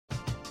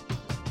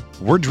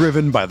We're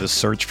driven by the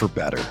search for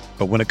better.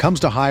 But when it comes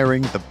to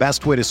hiring, the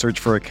best way to search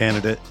for a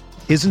candidate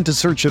isn't to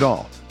search at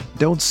all.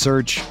 Don't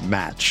search,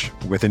 match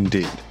with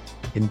Indeed.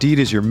 Indeed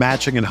is your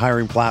matching and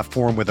hiring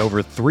platform with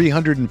over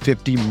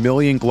 350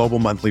 million global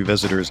monthly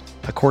visitors,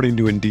 according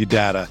to Indeed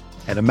data,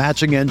 and a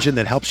matching engine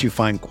that helps you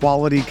find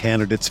quality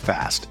candidates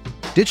fast.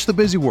 Ditch the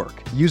busy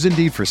work. Use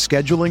Indeed for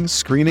scheduling,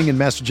 screening, and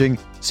messaging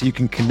so you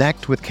can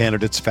connect with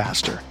candidates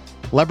faster.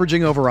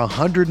 Leveraging over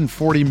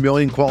 140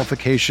 million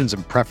qualifications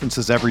and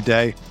preferences every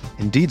day,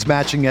 Indeed's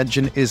matching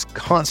engine is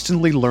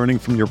constantly learning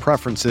from your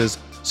preferences,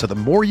 so the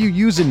more you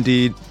use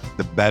Indeed,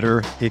 the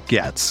better it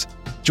gets.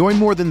 Join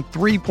more than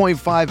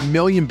 3.5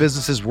 million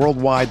businesses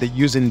worldwide that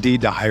use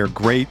Indeed to hire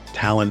great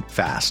talent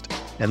fast.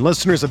 And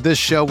listeners of this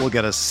show will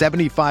get a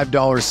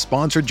 $75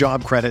 sponsored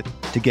job credit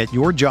to get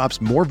your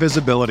jobs more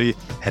visibility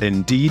at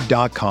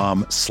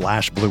Indeed.com/Blue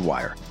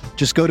Wire.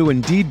 Just go to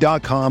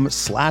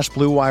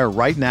Indeed.com/Blue Wire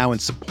right now and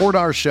support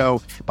our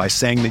show by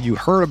saying that you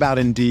heard about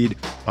Indeed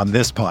on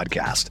this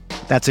podcast.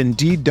 That's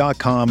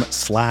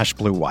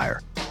Indeed.com/Blue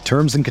Wire.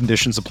 Terms and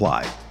conditions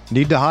apply.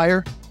 Need to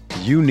hire?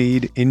 You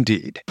need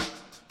Indeed.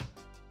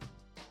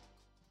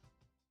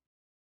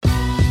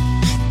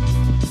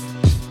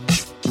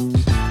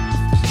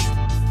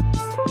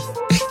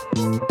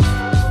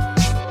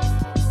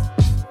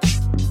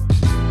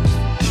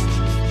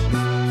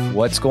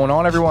 What's going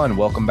on, everyone?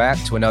 Welcome back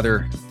to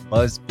another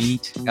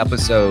BuzzBeat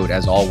episode.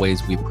 As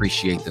always, we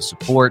appreciate the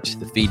support,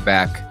 the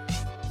feedback,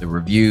 the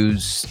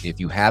reviews. If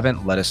you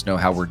haven't, let us know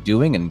how we're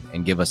doing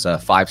and give us a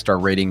 5-star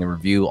rating and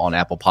review on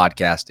Apple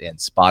Podcast and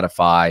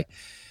Spotify.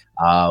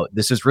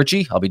 This is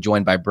Richie. I'll be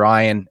joined by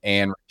Brian,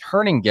 and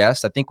returning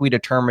guest, I think we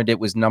determined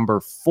it was number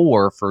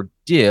 4 for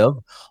Div,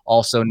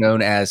 also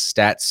known as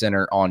Stat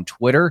Center on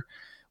Twitter.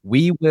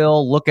 We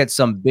will look at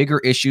some bigger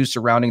issues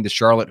surrounding the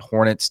Charlotte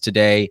Hornets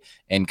today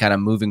and kind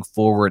of moving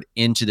forward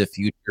into the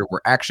future.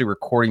 We're actually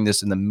recording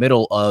this in the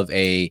middle of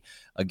a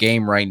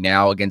game right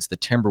now against the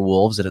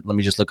Timberwolves. Let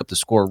me just look up the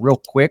score real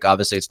quick.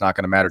 Obviously, it's not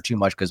going to matter too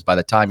much because by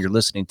the time you're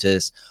listening to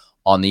this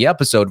on the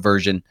episode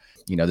version,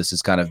 this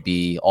is kind of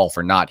be all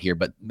for naught here.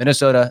 But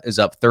Minnesota is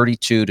up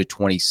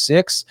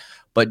 32-26.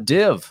 But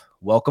Div,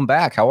 welcome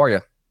back. How are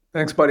you?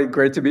 Thanks, buddy.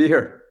 Great to be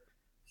here.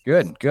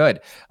 Good.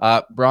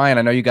 Brian,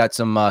 I know you got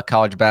some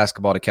college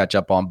basketball to catch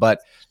up on, but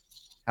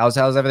how's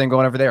everything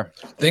going over there?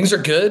 Things are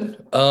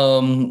good.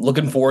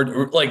 Looking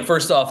forward.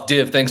 First off,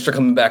 Div, thanks for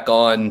coming back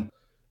on.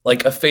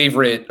 A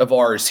favorite of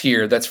ours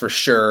here, that's for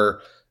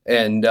sure.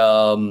 And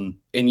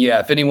yeah,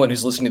 if anyone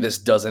who's listening to this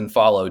doesn't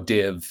follow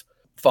Div,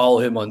 follow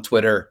him on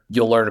Twitter.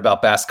 You'll learn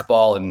about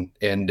basketball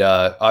and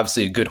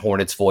obviously a good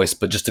Hornets voice,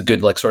 but just a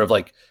good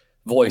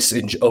voice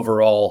in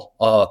overall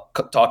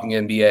talking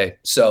NBA.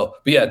 So,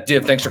 but yeah,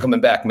 Div, thanks for coming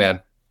back, man.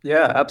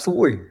 Yeah,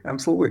 absolutely.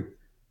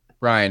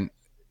 Brian,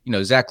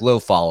 Zach Lowe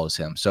follows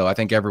him, so I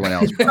think everyone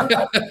else.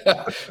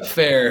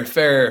 Fair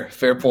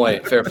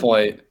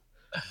point.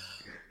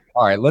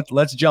 All right,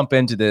 let's jump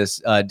into this.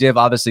 Div,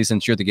 obviously,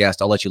 since you're the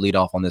guest, I'll let you lead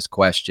off on this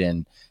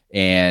question.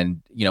 And,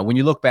 when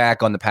you look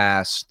back on the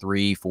past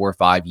 3, 4,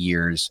 5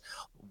 years,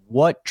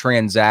 what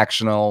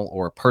transactional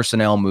or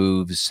personnel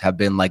moves have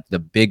been the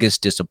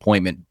biggest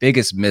disappointment,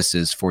 biggest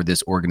misses for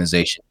this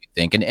organization, you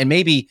think? And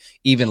maybe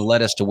even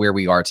led us to where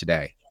we are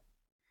today.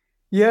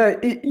 Yeah,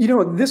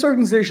 this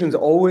organization's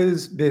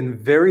always been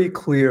very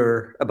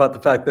clear about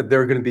the fact that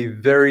they're going to be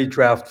very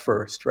draft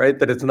first, right?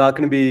 That it's not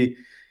going to be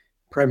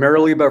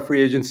primarily about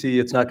free agency.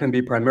 It's not going to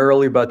be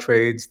primarily about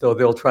trades, though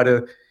they'll try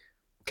to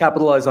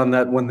capitalize on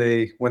that when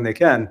they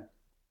can.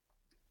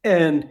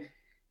 And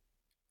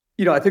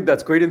I think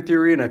that's great in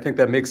theory, and I think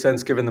that makes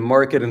sense given the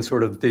market and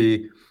sort of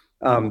the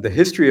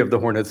history of the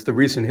Hornets, the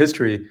recent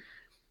history.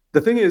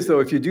 The thing is,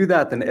 though, if you do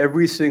that, then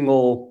every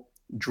single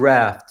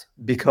draft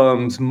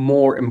becomes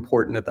more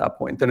important at that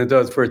point than it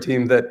does for a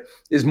team that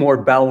is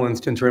more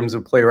balanced in terms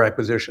of player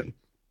acquisition.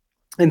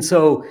 And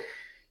so,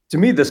 to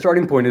me, the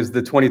starting point is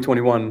the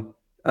 2021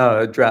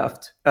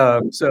 draft. I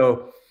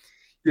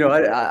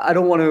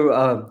don't want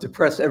to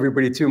depress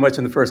everybody too much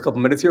in the first couple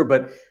minutes here,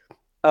 but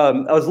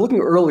I was looking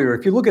earlier.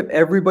 If you look at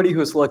everybody who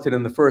was selected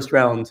in the first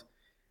round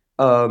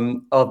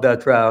of that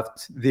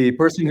draft, the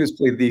person who's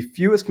played the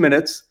fewest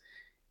minutes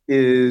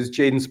is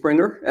Jaden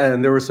Springer,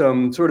 and there were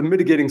some sort of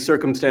mitigating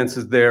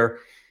circumstances there,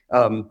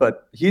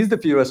 but he's the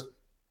fewest.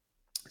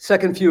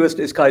 Second fewest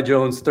is Kai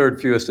Jones.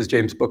 Third fewest is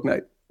James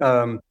Bouknight.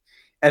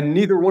 And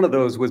neither one of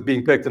those was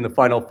being picked in the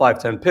final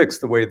 5-10 picks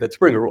the way that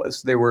Springer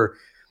was. They were,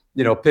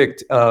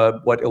 picked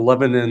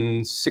 11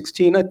 and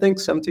 16, I think,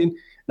 17,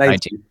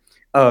 19.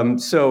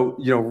 So,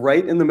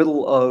 right in the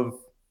middle of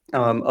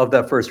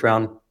that first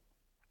round.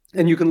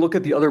 And you can look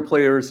at the other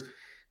players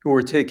who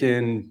were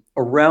taken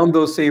around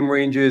those same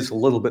ranges, a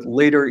little bit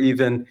later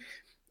even.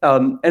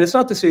 And it's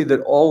not to say that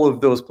all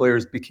of those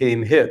players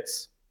became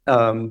hits,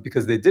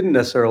 because they didn't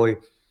necessarily,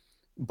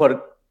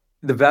 but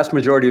the vast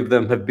majority of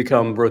them have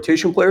become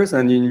rotation players.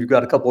 And you've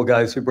got a couple of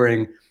guys who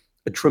bring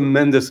a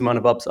tremendous amount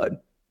of upside.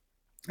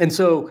 And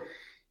so,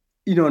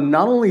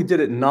 not only did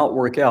it not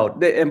work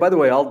out, and by the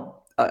way,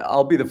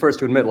 I'll be the first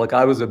to admit,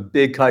 I was a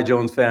big Kai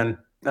Jones fan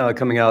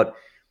coming out.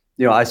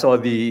 I saw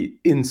the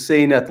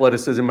insane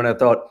athleticism and I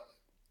thought,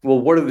 well,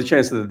 what are the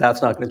chances that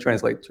that's not going to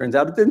translate? Turns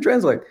out it didn't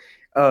translate.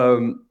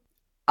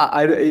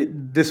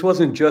 This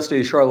wasn't just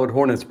a Charlotte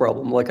Hornets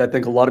problem. Like, I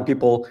think a lot of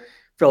people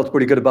felt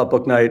pretty good about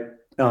Book Knight.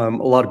 A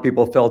lot of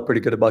people felt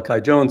pretty good about Kai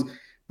Jones,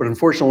 but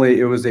unfortunately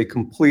it was a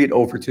complete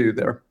over 2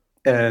 there.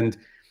 And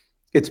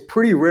it's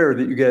pretty rare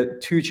that you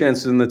get 2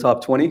 chances in the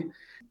top 20.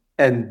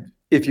 And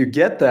if you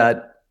get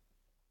that,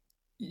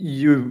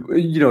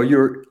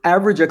 your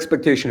average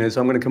expectation is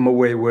I'm going to come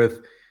away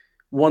with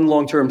 1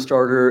 long-term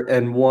starter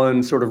and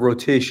 1 sort of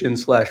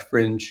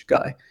rotation/fringe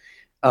guy.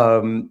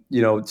 So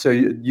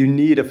you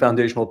need a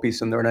foundational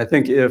piece in there. And I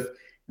think if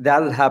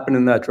that had happened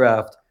in that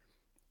draft,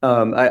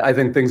 I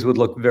think things would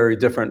look very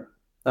different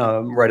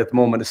right at the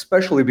moment,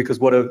 especially because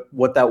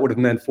what that would have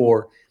meant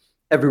for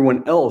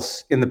everyone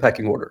else in the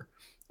pecking order.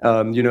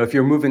 If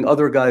you're moving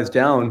other guys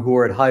down who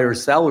are at higher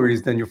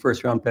salaries than your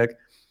first round pick,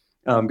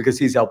 because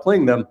he's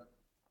outplaying them,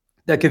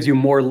 that gives you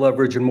more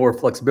leverage and more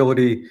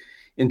flexibility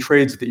in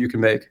trades that you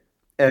can make.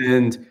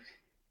 And,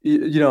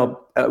 we're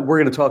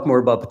going to talk more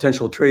about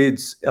potential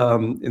trades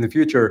in the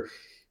future.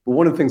 But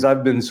one of the things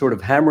I've been sort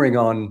of hammering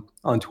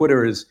on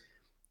Twitter is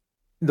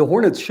the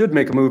Hornets should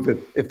make a move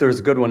if there's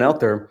a good one out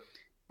there.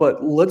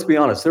 But let's be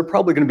honest, they're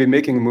probably going to be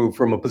making a move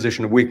from a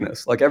position of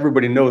weakness. Like,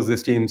 everybody knows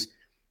this team's,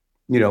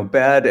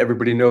 bad.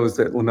 Everybody knows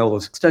that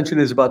LaMelo's extension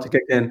is about to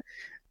kick in.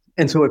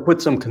 And so it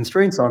puts some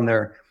constraints on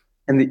there.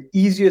 And the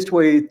easiest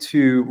way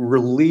to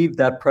relieve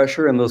that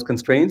pressure and those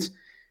constraints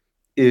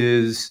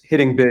is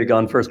hitting big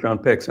on first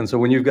round picks. And so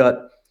when you've got,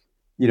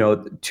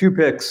 2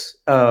 picks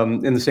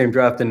in the same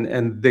draft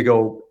and they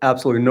go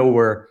absolutely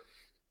nowhere,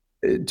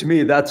 to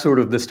me, that's sort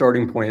of the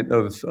starting point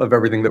of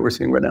everything that we're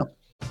seeing right now.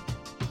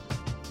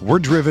 We're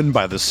driven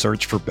by the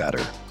search for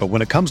better. But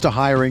when it comes to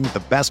hiring,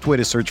 the best way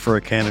to search for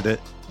a candidate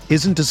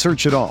isn't to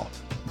search at all.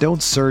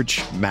 Don't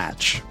search,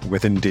 match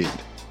with Indeed.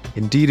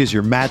 Indeed is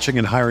your matching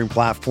and hiring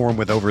platform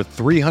with over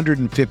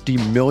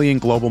 350 million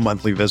global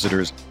monthly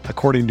visitors,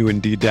 according to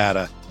Indeed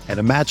data, and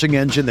a matching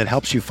engine that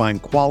helps you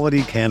find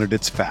quality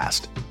candidates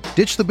fast.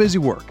 Ditch the busy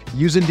work.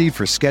 Use Indeed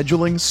for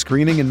scheduling,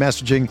 screening, and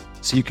messaging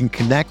so you can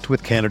connect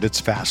with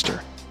candidates faster.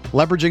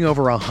 Leveraging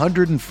over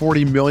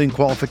 140 million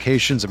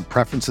qualifications and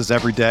preferences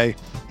every day,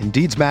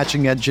 Indeed's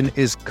matching engine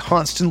is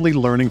constantly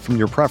learning from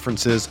your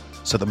preferences,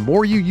 so the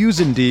more you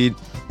use Indeed,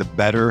 the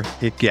better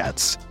it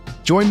gets.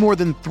 Join more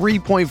than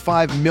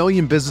 3.5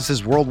 million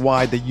businesses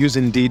worldwide that use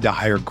Indeed to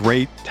hire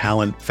great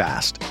talent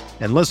fast.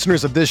 And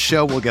listeners of this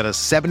show will get a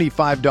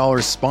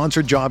 $75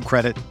 sponsored job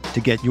credit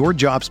to get your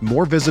jobs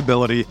more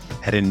visibility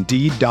at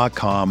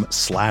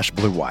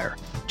Indeed.com/Blue Wire.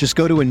 Just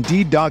go to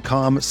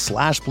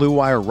Indeed.com/Blue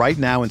Wire right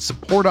now and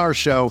support our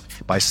show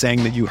by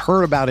saying that you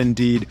heard about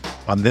Indeed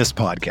on this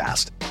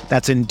podcast.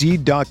 That's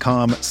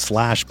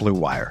Indeed.com/Blue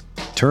Wire.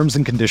 Terms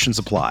and conditions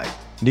apply.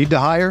 Need to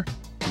hire?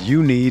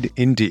 You need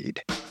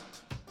Indeed.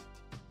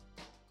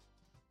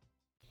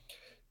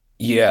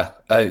 Yeah,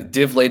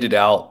 Div laid it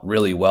out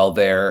really well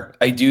there.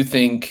 I do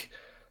think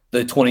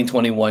the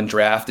 2021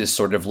 draft is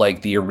sort of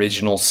like the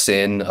original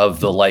sin of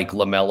the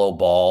LaMelo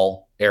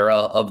Ball era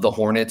of the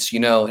Hornets.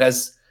 It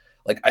has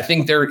I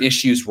think their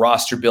issues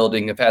roster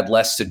building have had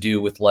less to do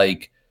with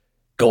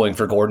going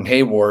for Gordon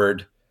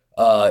Hayward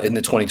in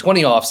the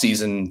 2020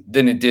 offseason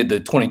than it did the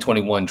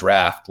 2021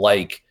 draft.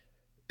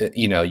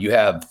 You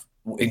have,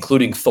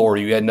 including Thor,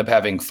 you end up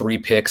having 3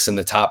 picks in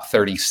the top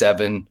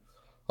 37.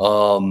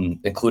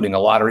 Including a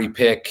lottery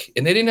pick.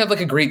 And they didn't have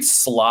a great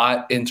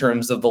slot in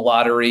terms of the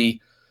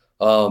lottery.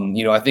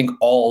 I think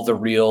all the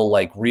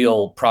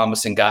real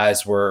promising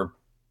guys were,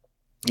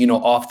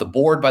 off the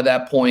board by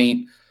that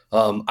point.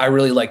 I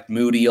really liked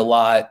Moody a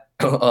lot.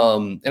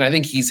 And I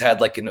think he's had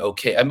an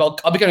okay,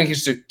 I'll be kind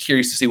of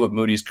curious to see what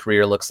Moody's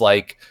career looks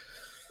like,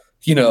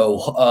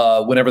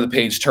 whenever the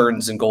page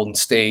turns in Golden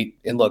State.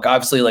 And look,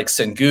 obviously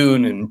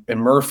Sengun and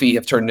Murphy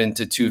have turned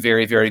into 2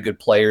 very, very good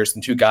players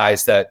and 2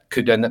 guys that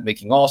could end up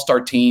making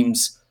all-star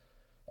teams.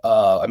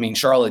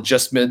 Charlotte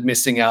just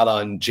missing out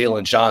on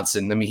Jalen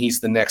Johnson. He's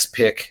the next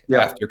pick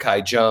after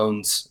Kai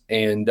Jones.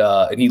 And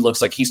he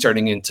looks like he's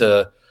turning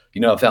into,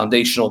 a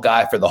foundational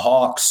guy for the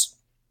Hawks.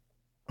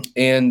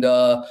 And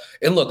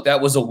look,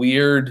 that was a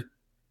weird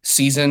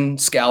season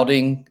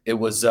scouting. It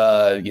was,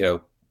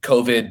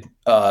 COVID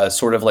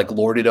sort of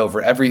lorded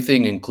over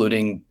everything,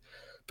 including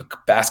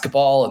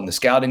basketball and the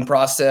scouting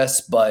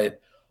process.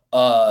 But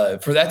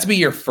for that to be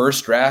your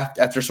first draft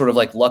after sort of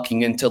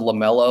lucking into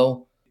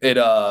LaMelo,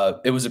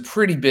 it was a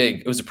pretty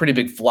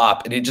big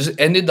flop, and it just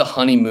ended the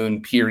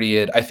honeymoon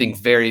period. I think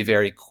very,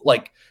 very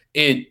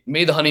it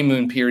made the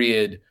honeymoon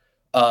period.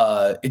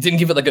 It didn't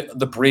give it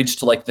the bridge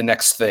to the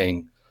next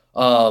thing.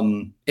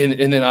 And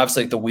then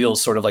obviously the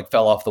wheels sort of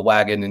fell off the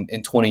wagon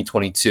in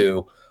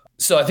 2022.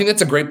 So I think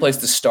that's a great place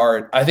to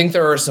start. I think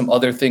there are some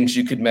other things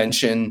you could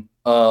mention.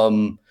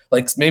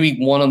 Maybe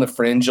one on the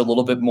fringe a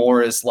little bit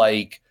more is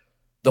the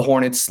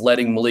Hornets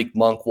letting Malik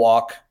Monk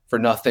walk for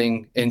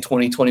nothing in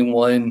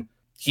 2021.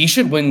 He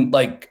should win.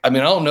 I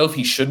don't know if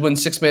he should win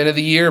 6th man of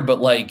the year, but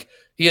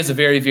he has a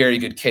very, very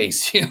good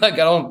case. I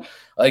don't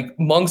Like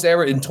Monk's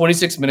in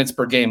 26 minutes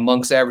per game,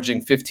 Monk's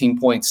averaging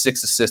 15.6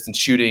 assists and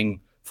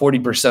shooting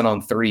 40%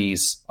 on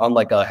threes on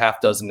like a half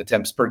dozen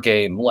attempts per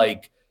game.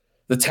 Like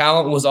the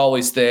talent was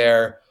always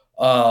there.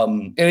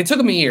 And it took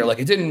him a year. Like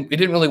it didn't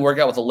really work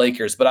out with the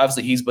Lakers, but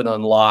obviously he's been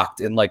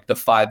unlocked in like the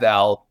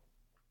 5-out,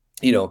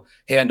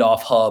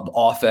 handoff hub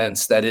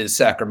offense that is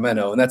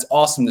Sacramento. And that's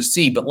awesome to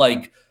see. But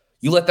like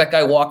you let that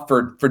guy walk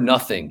for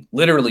nothing,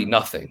 literally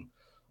nothing.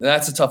 And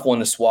that's a tough one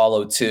to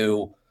swallow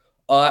too.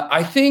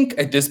 I think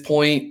at this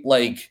point,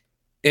 like,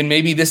 and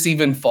maybe this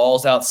even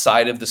falls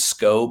outside of the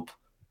scope,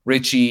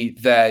 Richie,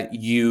 that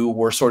you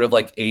were sort of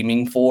like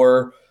aiming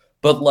for,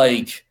 but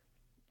like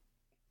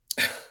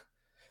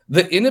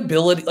the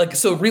inability, like,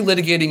 so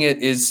relitigating it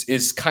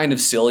is kind of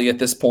silly at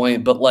this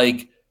point, but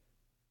like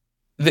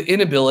the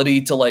inability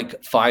to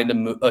like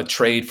find a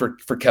trade for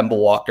Kemba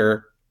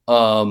Walker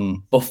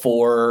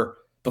before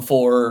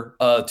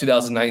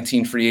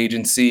 2019 free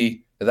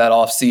agency, that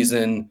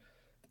offseason.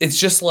 It's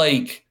just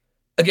like,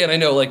 again, I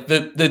know like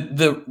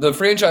the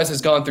franchise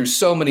has gone through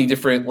so many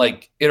different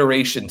like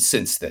iterations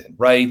since then,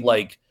 right?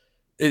 Like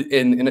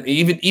and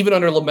even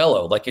under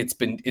LaMelo, like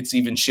it's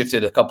even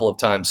shifted a couple of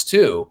times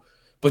too.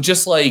 But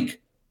just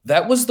like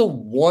that was the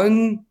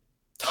one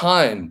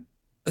time.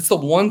 That's the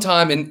one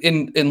time,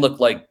 and look,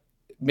 like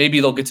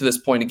maybe they'll get to this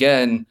point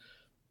again,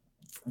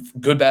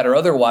 good, bad, or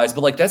otherwise.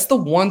 But like that's the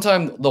one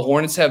time the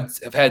Hornets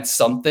have had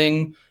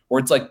something where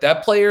it's like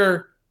that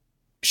player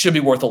should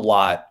be worth a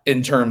lot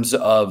in terms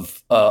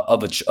of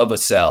a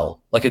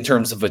sell, like in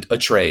terms of a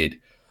trade,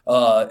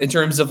 in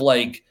terms of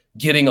like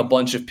getting a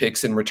bunch of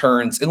picks and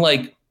returns, and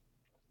like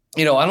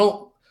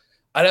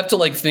I'd have to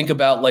like think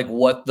about like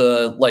what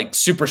the like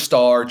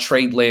superstar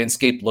trade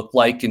landscape looked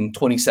like in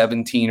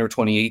 2017 or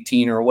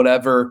 2018 or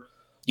whatever.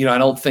 I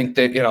don't think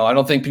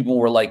people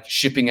were like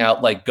shipping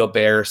out like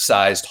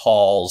Gobert-sized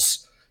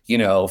hauls,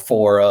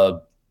 for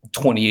a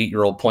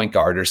 28-year-old point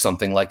guard or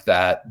something like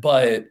that.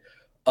 But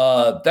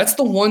that's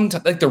the one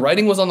like the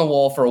writing was on the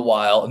wall for a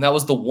while, and that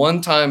was the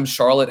one time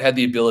Charlotte had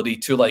the ability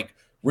to like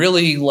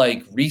really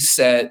like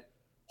reset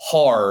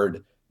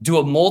hard, do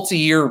a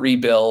multi-year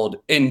rebuild,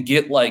 and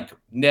get like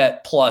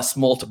net plus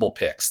multiple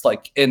picks.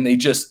 Like, and they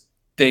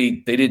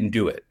didn't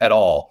do it at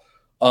all.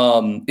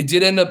 It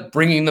did end up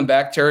bringing them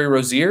back Terry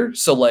Rozier.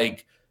 So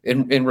like,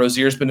 and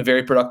Rozier's been a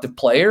very productive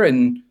player,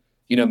 and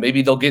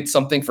maybe they'll get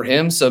something for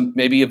him. So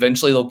maybe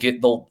eventually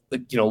they'll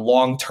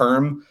long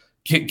term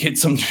get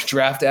some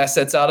draft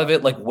assets out of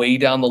it, like way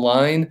down the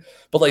line.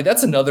 But like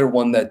that's another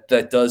one that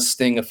does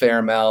sting a fair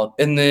amount.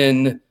 And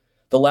then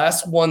the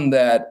last one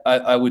that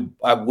I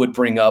would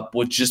bring up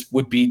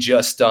would be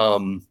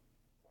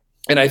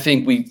and I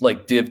think we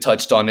like Div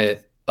touched on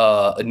it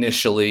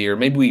initially, or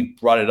maybe we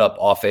brought it up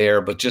off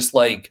air, but just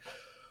like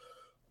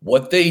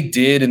what they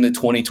did in the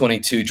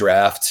 2022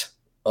 draft,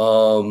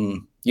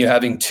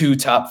 having 2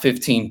 top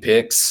 15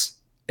 picks.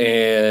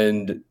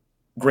 And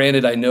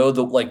granted, I know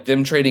that like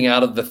them trading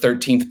out of the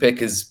 13th pick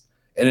they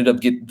ended up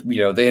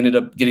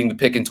getting the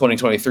pick in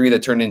 2023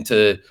 that turned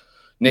into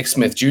Nick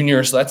Smith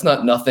Jr. So that's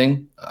not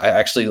nothing.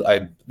 I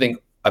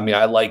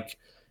like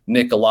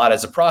Nick a lot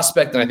as a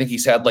prospect, and I think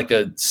he's had like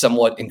a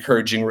somewhat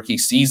encouraging rookie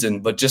season,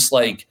 but just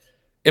like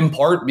in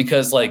part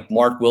because like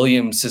Mark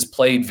Williams has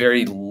played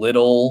very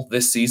little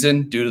this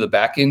season due to the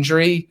back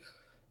injury.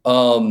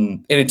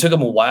 And it took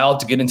him a while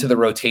to get into the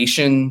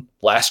rotation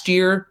last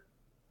year.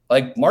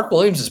 Like Mark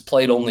Williams has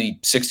played only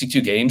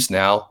 62 games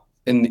now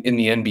in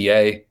the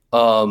NBA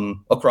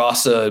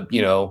across a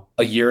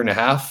year and a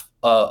half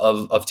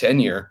of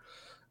tenure.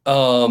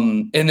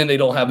 And then they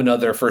don't have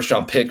another first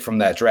round pick from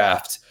that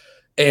draft.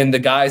 And the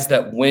guys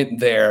that went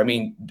there, I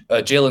mean,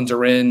 Jalen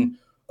Duren,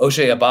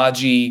 Ochai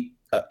Agbaji,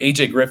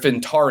 AJ Griffin,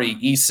 Tari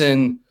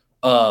Eason,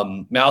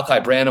 Malachi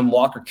Branham,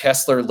 Walker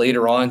Kessler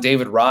later on,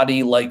 David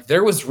Roddy, like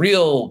there was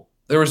real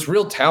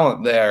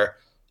talent there.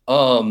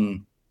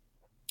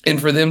 And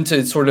for them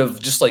to sort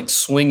of just like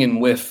swing and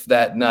whiff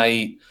that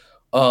night,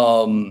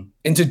 and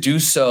to do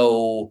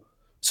so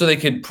they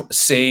could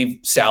save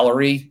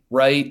salary,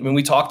 right? I mean,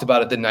 we talked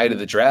about it the night of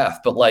the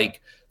draft, but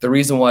like the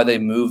reason why they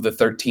moved the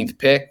 13th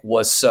pick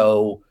was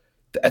so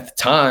at the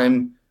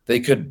time they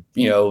could,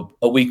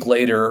 a week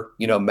later,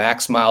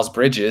 max Miles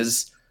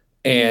Bridges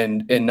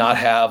and not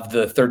have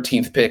the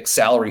 13th pick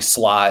salary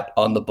slot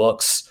on the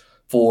books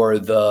for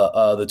the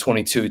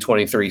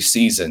 22-23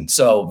 season.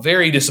 So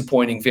very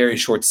disappointing, very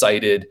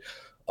short-sighted.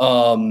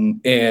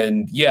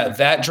 And yeah,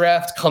 that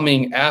draft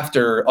coming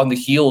after on the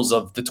heels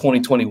of the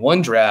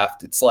 2021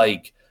 draft, it's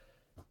like,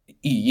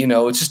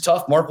 it's just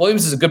tough. Mark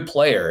Williams is a good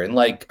player. And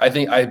like, I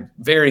think I'm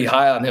very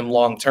high on him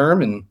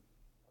long-term, and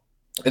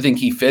I think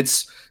he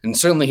fits. And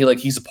certainly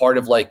he's a part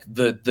of like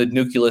the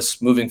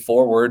nucleus moving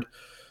forward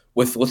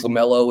with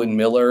LaMelo and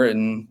Miller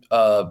and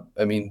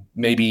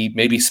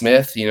maybe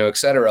Smith, et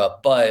cetera.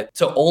 But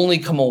to only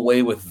come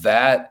away with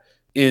that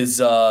is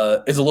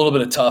a little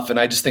bit of tough. And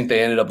I just think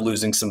they ended up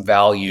losing some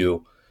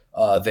value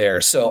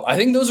there. So I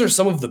think those are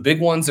some of the big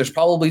ones. There's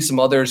probably some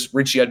others.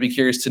 Richie, I'd be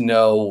curious to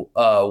know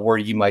where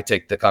you might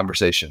take the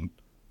conversation.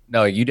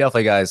 No, you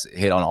definitely guys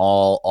hit on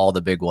all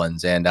the big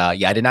ones. And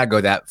yeah, I did not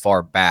go that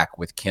far back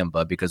with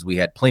Kemba because we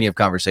had plenty of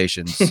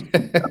conversations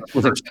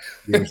first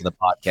years of the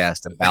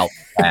podcast about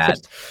that.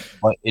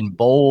 But in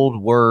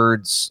bold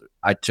words,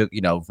 I took,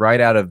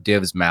 right out of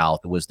Div's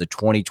mouth was the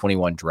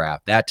 2021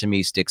 draft. That to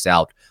me sticks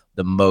out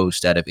the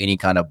most out of any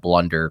kind of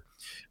blunder.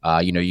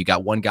 You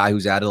got one guy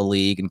who's out of the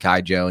league in Kai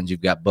Jones.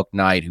 You've got Book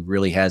Knight, who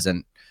really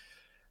hasn't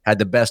had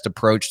the best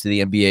approach to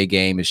the NBA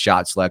game. His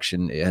shot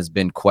selection has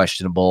been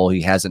questionable. He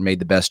hasn't made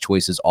the best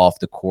choices off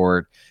the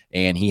court,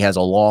 and he has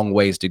a long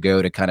ways to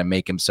go to kind of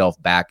make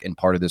himself back in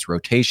part of this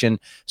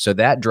rotation. So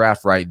that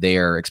draft right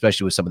there,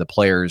 especially with some of the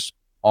players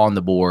on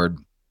the board,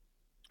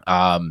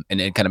 and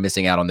kind of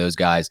missing out on those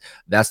guys,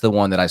 that's the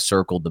one that I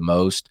circled the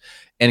most.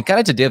 And kind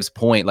of to Div's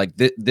point, like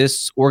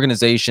this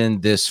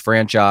organization, this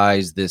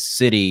franchise, this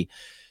city,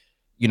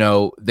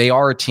 they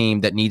are a team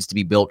that needs to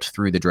be built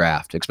through the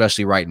draft,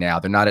 especially right now.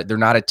 They're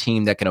not a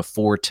team that can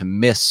afford to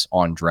miss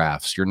on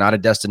drafts. You're not a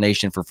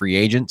destination for free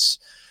agents.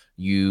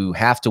 You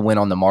have to win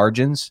on the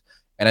margins.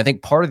 And I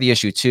think part of the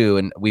issue too,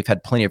 and we've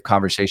had plenty of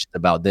conversations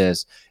about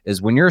this,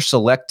 is when you're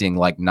selecting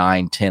like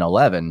 9, 10,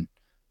 11,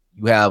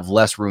 you have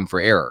less room for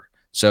error.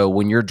 So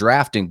when you're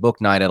drafting Book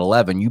Knight at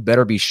 11, you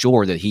better be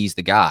sure that he's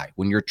the guy.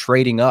 When you're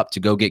trading up to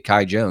go get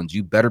Kai Jones,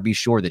 you better be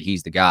sure that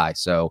he's the guy.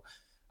 So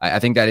I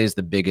think that is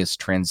the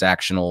biggest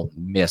transactional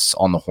miss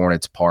on the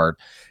Hornets' part.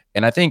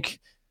 And I think,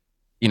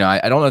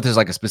 I don't know if there's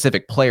like a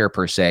specific player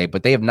per se,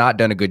 but they have not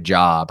done a good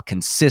job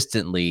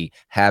consistently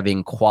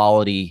having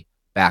quality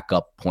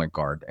backup point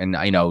guard. And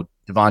I know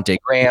Devontae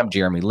Graham,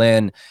 Jeremy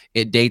Lin,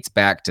 it dates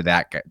back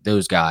to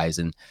those guys.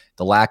 And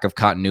the lack of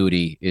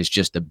continuity is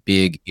just a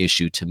big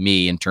issue to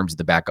me in terms of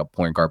the backup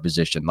point guard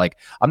position. Like,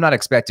 I'm not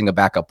expecting a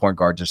backup point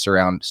guard to stay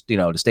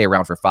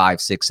around for 5,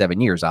 6,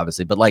 7 years,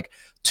 obviously, but like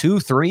 2,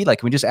 3, like,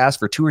 can we just ask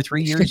for 2 or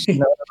 3 years?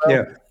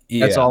 Yeah.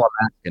 That's all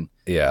I'm asking.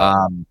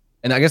 Yeah.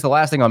 And I guess the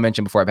last thing I'll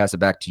mention before I pass it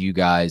back to you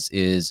guys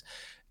is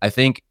I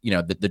think,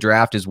 the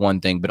draft is one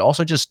thing, but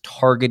also just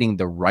targeting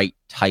the right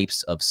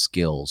types of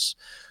skills.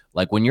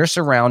 Like when you're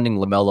surrounding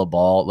LaMelo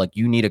Ball, like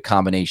you need a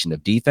combination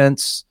of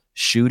defense,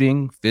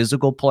 shooting,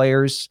 physical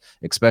players,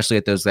 especially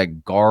at those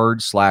like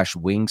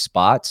guard/wing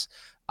spots.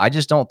 I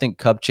just don't think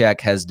Kupchak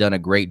has done a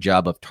great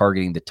job of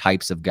targeting the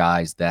types of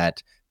guys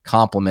that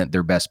complement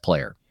their best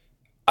player.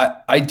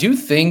 I do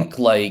think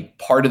like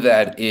part of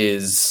that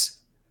is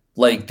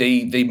like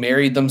they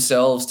married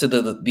themselves to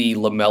the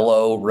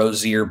LaMelo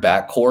Rozier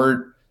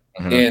backcourt,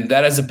 and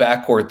that is a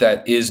backcourt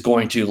that is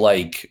going to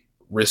like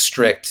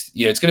restrict,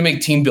 it's going to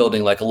make team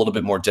building like a little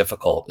bit more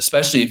difficult,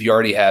 especially if you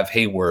already have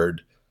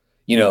Hayward,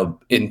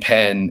 in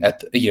Penn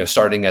at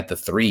starting at the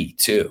 3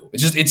 too.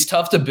 It's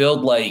tough to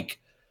build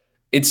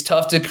it's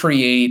tough to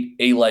create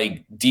a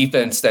like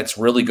defense that's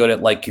really good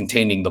at like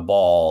containing the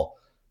ball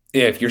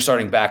if your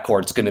starting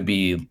backcourt's going to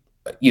be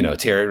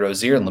Terry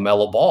Rozier and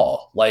LaMelo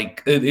Ball.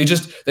 Like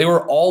they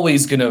were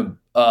always going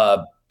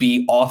to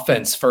be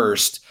offense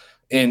first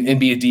and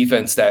be a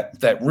defense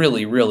that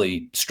really,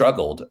 really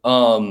struggled.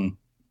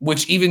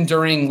 Which even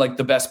during like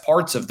the best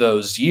parts of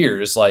those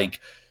years, like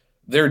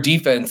their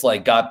defense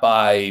like got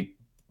by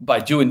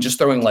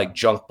throwing like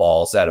junk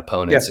balls at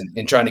opponents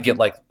and trying to get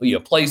like,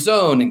 play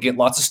zone and get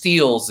lots of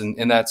steals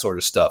and that sort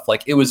of stuff.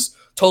 Like it was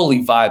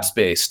totally vibes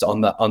based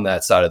on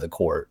that side of the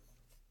court.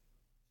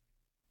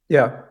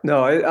 Yeah,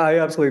 no, I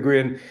absolutely agree.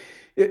 And,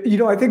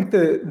 I think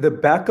the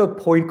backup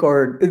point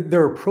guard,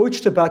 their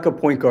approach to backup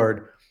point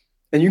guard,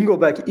 and you can go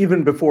back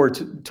even before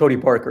Tony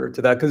Parker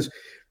to that, because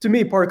to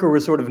me, Parker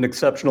was sort of an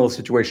exceptional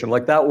situation.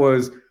 Like that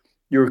was,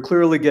 you were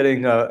clearly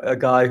getting a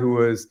guy who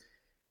was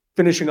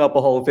finishing up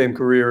a Hall of Fame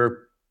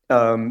career,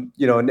 and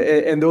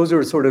those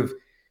are sort of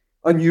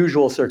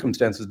unusual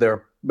circumstances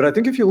there. But I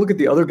think if you look at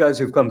the other guys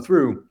who've come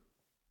through,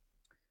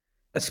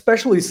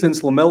 especially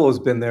since LaMelo's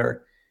been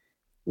there,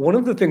 one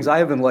of the things I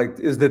haven't liked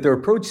is that their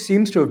approach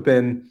seems to have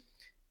been,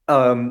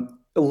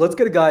 let's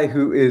get a guy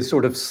who is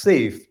sort of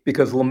safe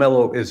because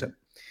LaMelo isn't.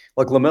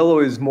 Like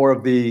LaMelo is more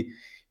of the,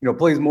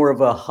 plays more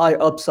of a high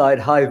upside,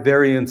 high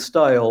variance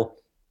style.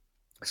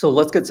 So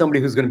let's get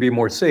somebody who's going to be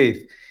more safe.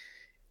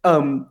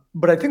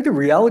 But I think the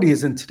reality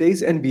is in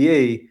today's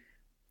NBA,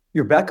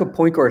 your backup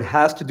point guard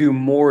has to do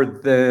more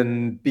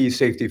than be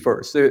safety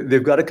first.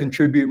 They've got to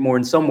contribute more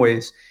in some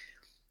ways.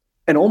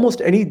 And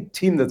almost any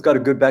team that's got a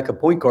good backup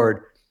point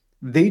guard,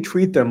 they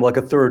treat them like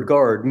a third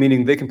guard,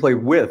 meaning they can play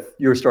with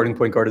your starting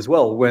point guard as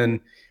well when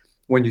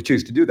you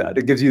choose to do that.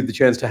 It gives you the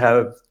chance to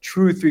have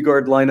true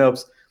 3-guard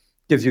lineups,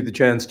 gives you the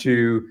chance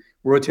to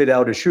rotate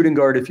out a shooting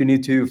guard if you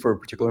need to for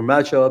particular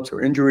matchups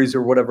or injuries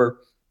or whatever.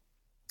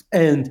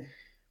 And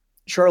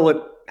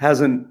Charlotte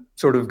hasn't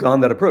sort of gone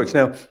that approach.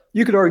 Now,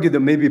 you could argue that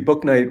maybe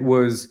Book Knight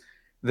was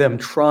them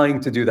trying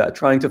to do that,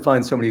 trying to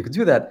find somebody who could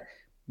do that.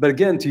 But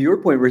again, to your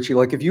point, Richie,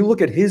 like if you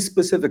look at his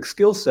specific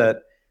skill set,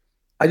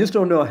 I just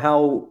don't know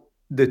how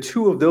the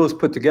two of those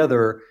put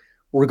together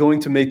were going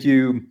to make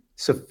you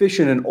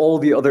sufficient in all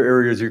the other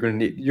areas you're going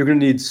to need. You're going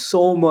to need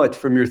so much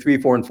from your 3,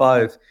 4, and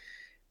 5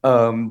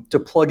 to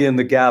plug in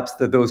the gaps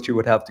that those two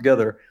would have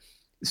together.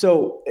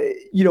 So,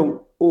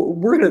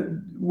 we're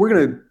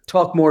gonna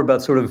talk more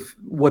about sort of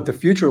what the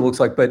future looks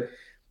like. But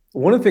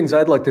one of the things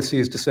I'd like to see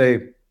is to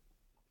say,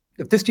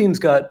 if this team's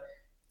got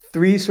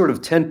three sort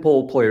of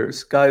tentpole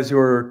players, guys who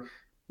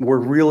we're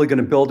really going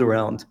to build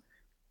around,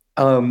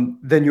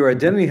 then your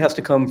identity has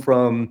to come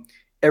from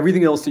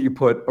everything else that you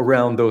put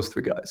around those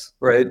three guys,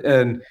 right?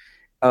 And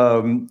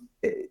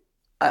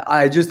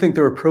I just think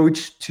their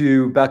approach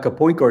to backup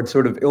point guard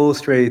sort of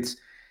illustrates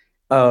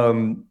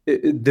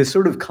this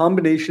sort of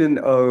combination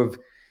of,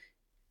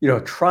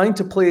 trying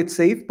to play it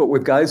safe, but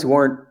with guys who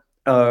aren't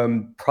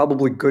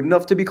probably good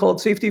enough to be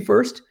called safety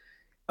first,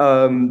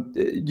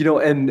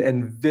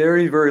 and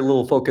very, very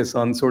little focus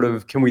on sort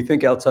of, can we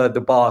think outside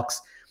the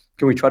box?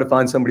 Can we try to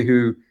find somebody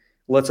who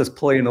lets us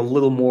play in a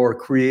little more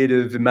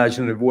creative,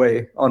 imaginative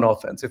way on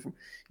offense? If,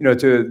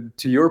 to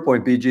your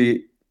point, BG,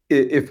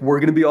 if we're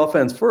going to be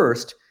offense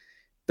first,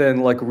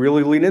 then like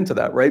really lean into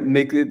that, right?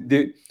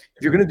 If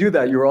you're going to do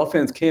that, your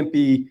offense can't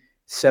be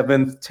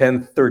 7th,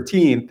 10th,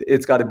 13th.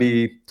 It's got to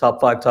be top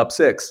 5, top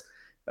 6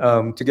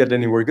 to get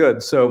anywhere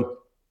good. So,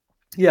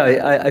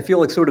 yeah, I feel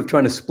like sort of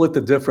trying to split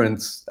the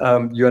difference,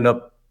 you end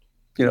up,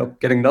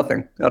 getting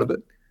nothing out of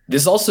it.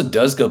 This also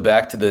does go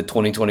back to the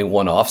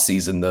 2021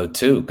 offseason, though,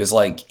 too, because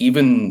like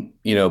even,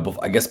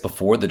 I guess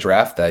before the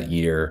draft that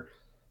year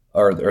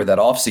or that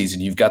offseason,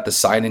 you've got the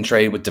sign and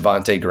trade with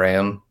Devontae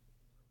Graham.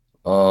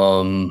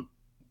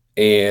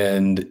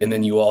 And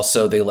then you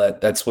also,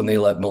 that's when they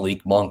let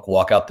Malik Monk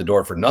walk out the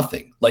door for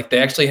nothing. Like they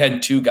actually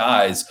had two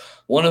guys,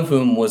 one of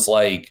whom was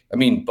like,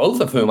 both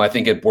of whom I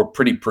think were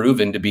pretty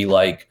proven to be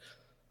like,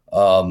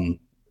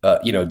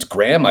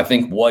 Graham, I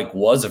think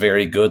was a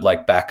very good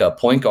like backup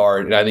point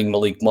guard. And I think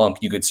Malik Monk,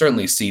 you could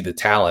certainly see the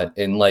talent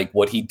in like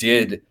what he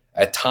did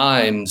at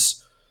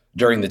times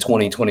during the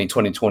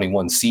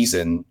 2020-2021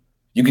 season.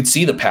 You could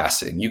see the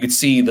passing, you could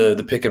see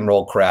the pick and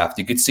roll craft.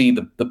 You could see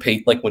the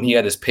pace, like when he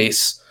had his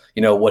pace,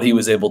 what he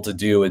was able to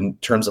do in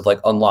terms of like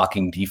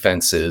unlocking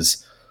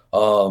defenses.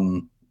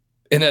 And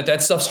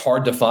that stuff's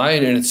hard to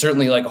find. And it's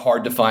certainly like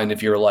hard to find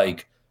if you're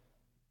like,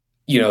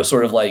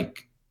 sort of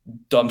like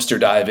dumpster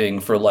diving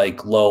for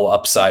like low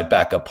upside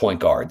backup point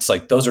guards.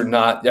 Like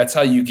that's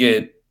how you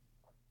get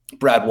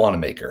Brad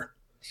Wanamaker,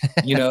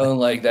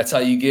 like that's how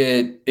you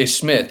get Ish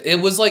Smith.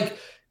 It was like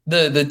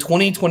the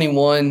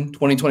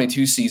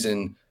 2021-2022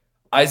 season.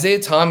 Isaiah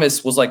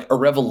Thomas was like a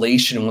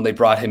revelation when they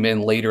brought him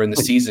in later in the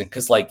season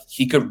because like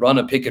he could run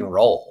a pick and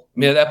roll.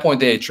 At that point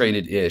they had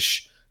traded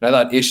Ish, and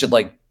I thought Ish had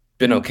like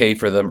been okay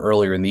for them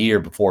earlier in the year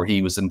before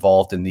he was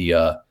involved in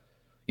the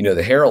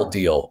the Herald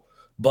deal.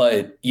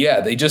 But yeah,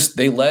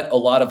 they let a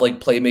lot of like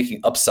playmaking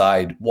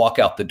upside walk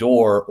out the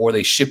door, or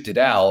they shipped it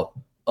out.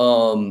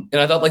 And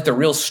I thought like the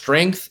real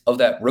strength of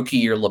that rookie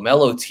year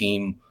LaMelo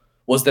team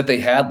was that they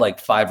had like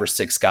 5 or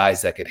 6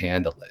 guys that could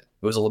handle it.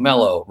 It was a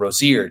LaMelo,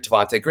 Rozier,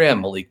 Devontae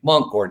Graham, Malik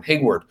Monk, Gordon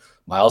Hayward,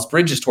 Miles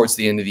Bridges towards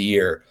the end of the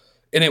year.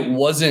 And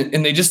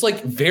they just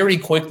like very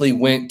quickly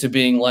went to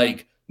being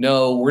like,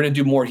 no, we're going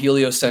to do more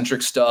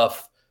heliocentric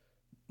stuff.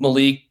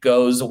 Malik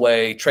goes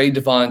away, trade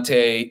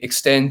Devontae,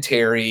 extend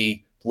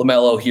Terry,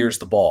 LaMelo, here's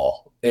the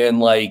ball. And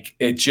like,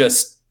 it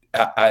just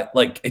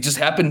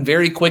happened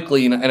very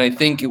quickly. And I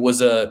think it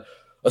was a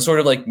sort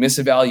of like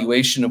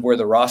misevaluation of where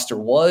the roster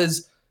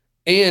was.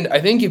 And I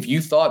think if you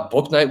thought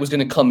Bouknight was going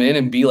to come in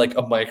and be like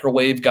a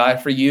microwave guy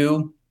for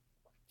you,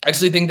 I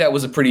actually think that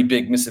was a pretty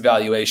big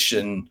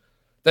misevaluation.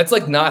 That's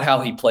like not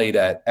how he played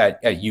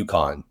at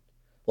UConn.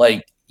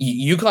 Like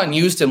UConn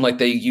used him like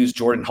they used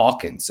Jordan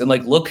Hawkins. And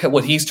like, look at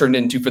what he's turned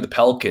into for the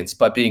Pelicans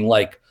by being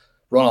like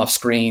run off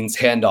screens,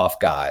 handoff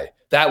guy.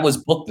 That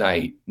was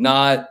Bouknight,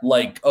 not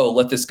like, oh,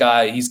 let this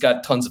guy, he's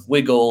got tons of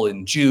wiggle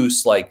and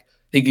juice. Like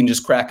he can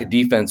just crack a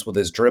defense with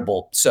his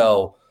dribble.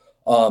 So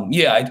I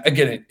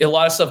get it. A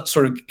lot of stuff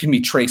sort of can be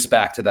traced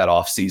back to that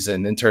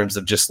offseason in terms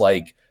of just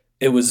like,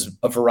 it was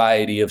a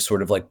variety of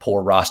sort of like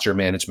poor roster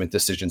management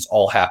decisions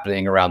all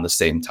happening around the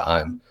same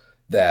time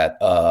that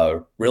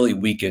really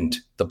weakened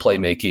the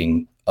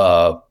playmaking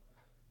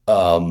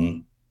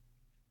talent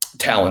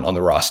on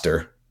the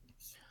roster.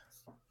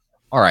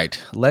 All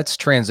right, let's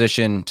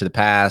transition to the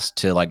past,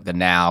 to like the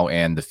now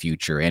and the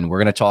future. And we're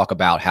going to talk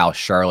about how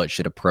Charlotte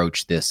should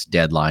approach this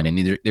deadline.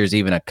 And there's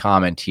even a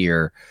comment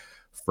here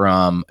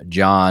from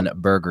John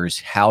Burgers.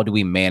 How do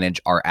we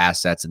manage our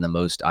assets in the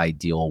most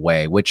ideal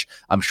way? Which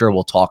I'm sure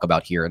we'll talk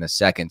about here in a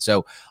second.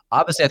 So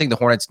obviously I think the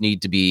Hornets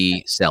need to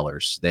be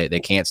sellers.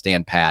 They can't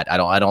stand pat.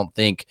 I don't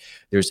think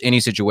there's any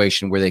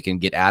situation where they can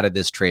get out of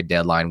this trade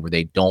deadline where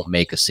they don't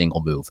make a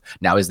single move.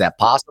 Now, is that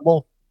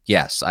possible?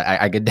 Yes,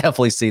 I could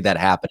definitely see that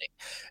happening.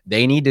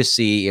 They need to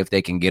see if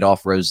they can get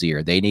off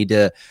Rozier. They need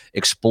to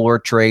explore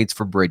trades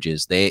for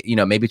Bridges. They,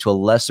 maybe to a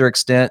lesser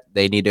extent,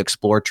 they need to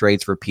explore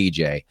trades for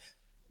PJ.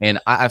 And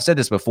I've said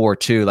this before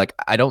too, like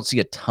I don't see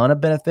a ton of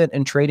benefit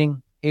in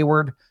trading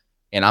Hayward,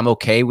 and I'm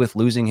okay with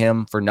losing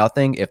him for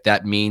nothing if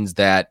that means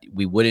that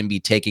we wouldn't be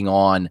taking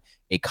on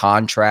a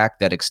contract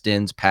that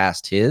extends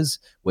past his,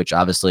 which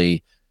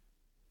obviously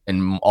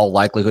in all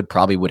likelihood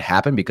probably would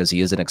happen because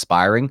he isn't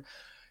expiring.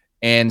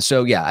 And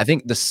so, yeah, I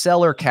think the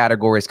seller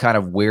category is kind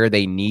of where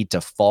they need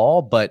to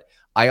fall. But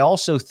I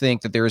also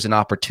think that there is an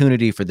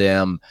opportunity for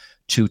them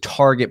to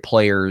target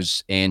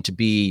players and to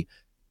be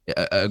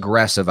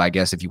aggressive, I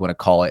guess, if you want to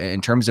call it, in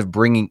terms of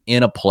bringing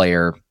in a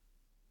player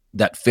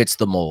that fits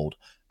the mold,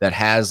 that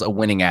has a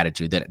winning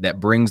attitude, that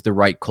brings the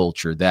right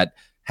culture, that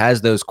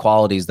has those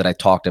qualities that I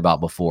talked about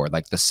before,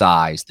 like the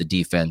size, the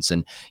defense,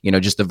 and,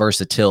 just the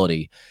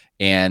versatility.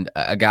 And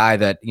a guy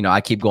that,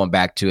 I keep going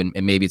back to, and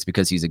maybe it's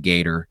because he's a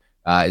Gator,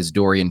 is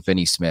Dorian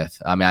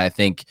Finney-Smith. I mean, I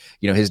think,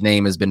 his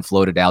name has been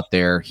floated out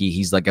there.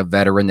 He's like a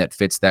veteran that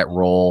fits that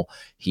role.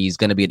 He's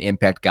going to be an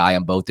impact guy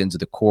on both ends of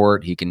the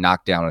court. He can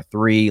knock down a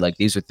three. Like,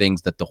 these are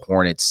things that the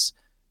Hornets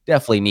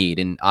definitely need.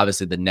 And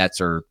obviously the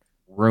Nets are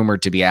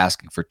rumored to be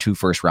asking for 2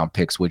 first-round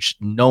picks, which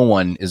no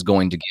one is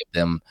going to give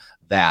them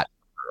that.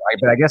 Right?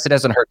 But I guess it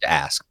doesn't hurt to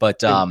ask.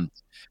 But I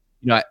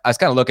was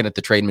kind of looking at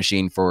the trade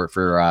machine for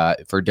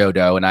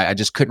Dodo, and I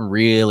just couldn't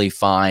really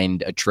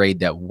find a trade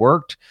that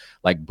worked,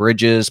 like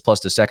Bridges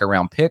plus the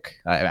 2nd-round pick.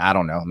 I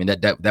don't know. I mean,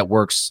 that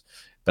works,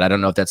 but I don't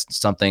know if that's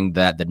something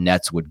that the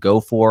Nets would go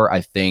for.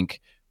 I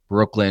think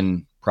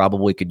Brooklyn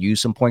probably could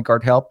use some point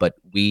guard help, but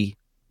we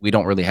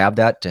don't really have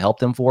that to help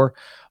them for.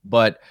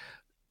 But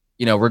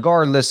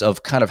regardless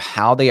of kind of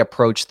how they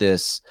approach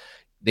this,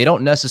 they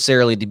don't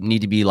necessarily need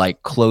to be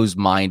like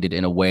closed-minded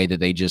in a way that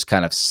they just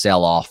kind of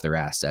sell off their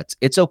assets.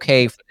 It's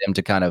okay for them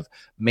to kind of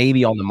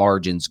maybe on the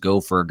margins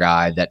go for a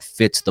guy that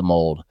fits the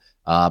mold,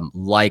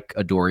 like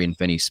a Dorian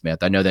Finney-Smith.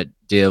 I know that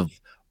Div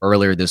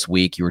earlier this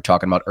week, you were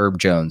talking about Herb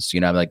Jones,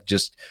 like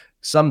just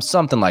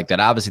something like that.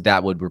 Obviously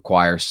that would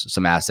require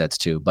some assets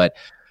too, but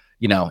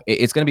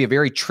it's going to be a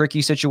very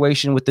tricky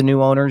situation with the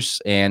new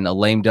owners and a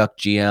lame duck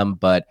GM,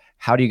 but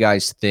how do you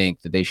guys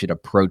think that they should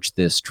approach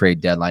this trade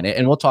deadline?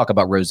 And we'll talk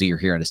about Rozier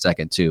here in a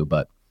second too,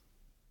 but.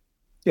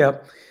 Yeah.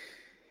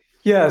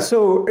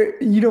 So,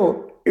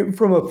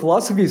 from a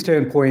philosophy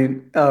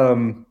standpoint,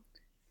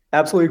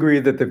 absolutely agree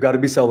that they've got to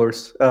be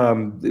sellers.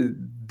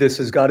 This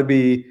has got to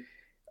be,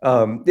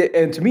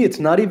 and to me, it's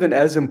not even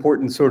as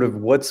important sort of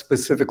what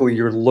specifically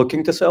you're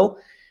looking to sell.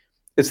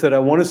 It's that I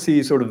want to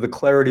see sort of the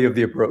clarity of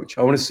the approach.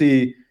 I want to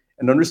see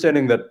an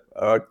understanding that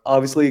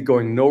obviously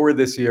going nowhere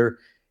this year,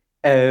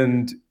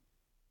 and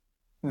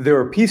there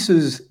are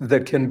pieces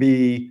that can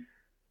be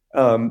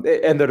and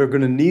that are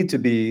going to need to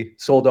be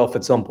sold off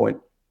at some point.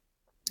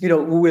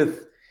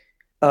 With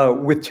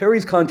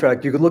Terry's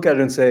contract, you could look at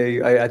it and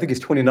say, I think he's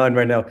 29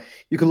 right now.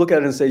 You could look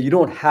at it and say, you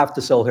don't have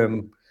to sell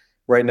him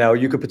right now.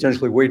 You could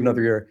potentially wait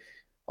another year.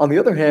 On the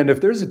other hand, if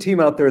there's a team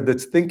out there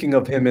that's thinking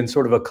of him in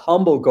sort of a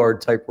combo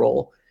guard type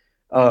role,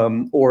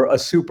 or a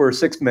super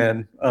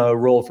 6-man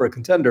role for a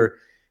contender,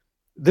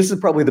 this is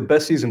probably the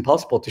best season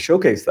possible to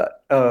showcase that.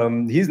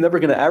 He's never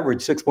going to average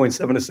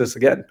 6.7 assists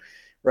again,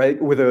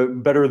 right? With a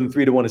better than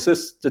 3-to-1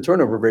 assist to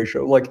turnover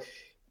ratio. Like,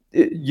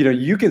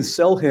 you can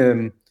sell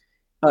him.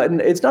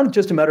 And it's not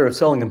just a matter of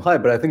selling him high,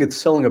 but I think it's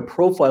selling a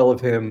profile of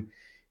him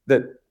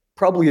that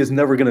probably is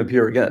never going to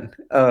appear again.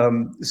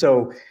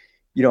 So,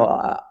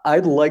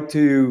 I'd like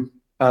to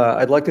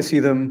see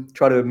them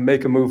try to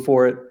make a move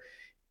for it.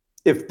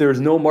 If there's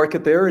no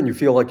market there and you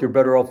feel like you're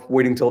better off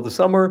waiting till the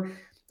summer,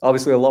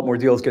 obviously a lot more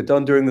deals get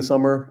done during the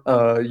summer,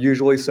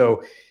 usually.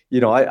 So,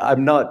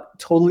 I'm not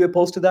totally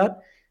opposed to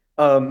that.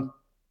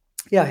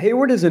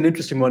 Hayward is an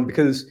interesting one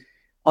because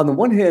on the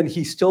one hand,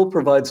 he still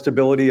provides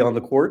stability on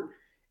the court.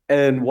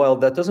 And while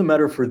that doesn't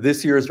matter for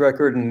this year's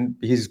record, and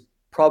he's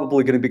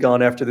probably going to be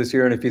gone after this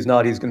year, and if he's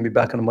not, he's going to be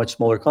back on a much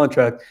smaller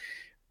contract.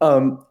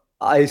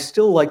 I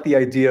still like the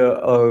idea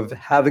of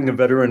having a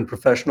veteran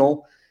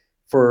professional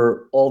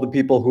for all the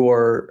people who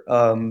are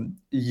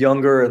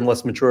younger and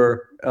less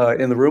mature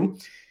in the room.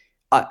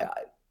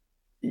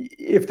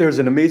 If there's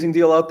an amazing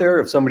deal out there,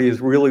 if somebody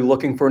is really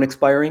looking for an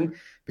expiring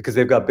because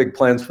they've got big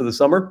plans for the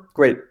summer,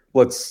 great.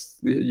 Let's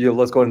go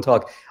ahead and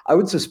talk. I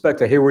would suspect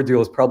a Hayward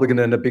deal is probably going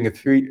to end up being a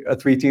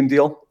 3-team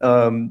deal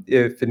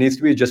if it needs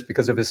to be, just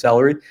because of his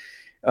salary.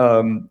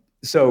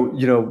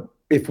 So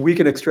if we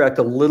can extract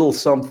a little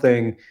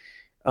something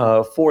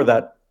for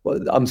that,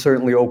 I'm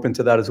certainly open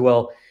to that as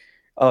well.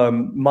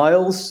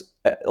 Miles,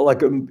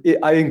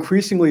 I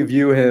increasingly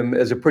view him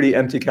as a pretty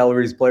empty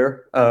calories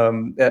player.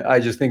 I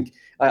just think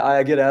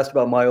I get asked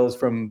about Miles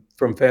from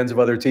fans of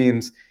other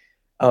teams.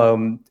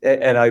 And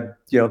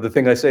the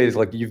thing I say is,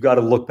 like, you've got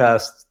to look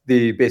past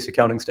the basic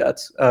counting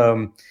stats.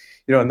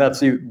 And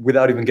that's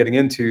without even getting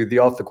into the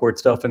off the court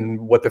stuff and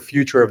what the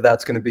future of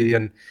that's going to be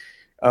and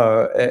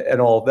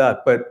all of that.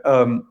 But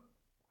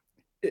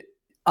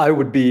I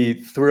would be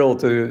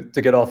thrilled to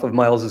get off of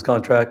Miles's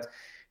contract.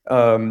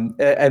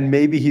 And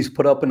maybe he's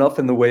put up enough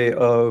in the way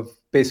of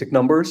basic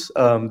numbers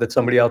that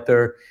somebody out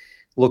there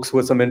looks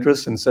with some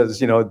interest and says,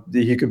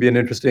 he could be an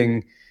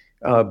interesting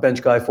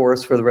bench guy for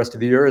us for the rest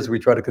of the year as we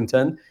try to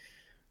contend.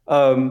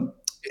 Let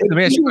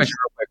me ask you a question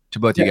real quick to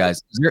both you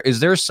guys. Is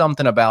there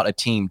something about a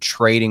team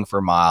trading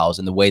for Miles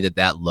and the way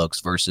that looks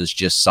versus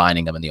just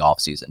signing him in the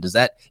offseason? Does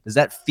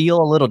that feel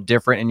a little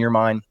different in your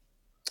mind?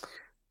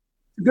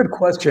 Good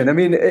question. I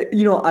mean,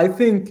 I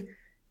think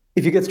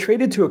if he gets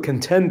traded to a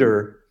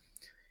contender,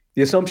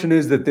 the assumption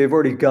is that they've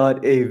already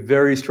got a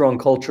very strong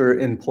culture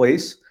in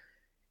place.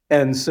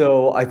 And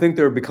so I think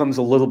there becomes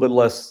a little bit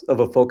less of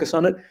a focus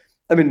on it.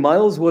 I mean,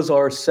 Miles was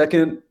our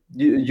second,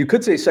 you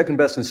could say second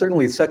best, and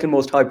certainly second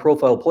most high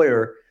profile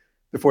player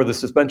before the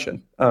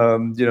suspension,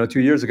 2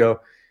 years ago.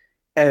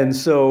 And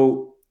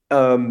so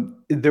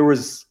there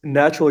was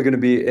naturally going to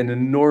be an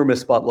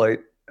enormous spotlight,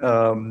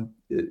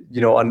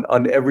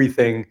 on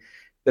everything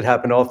that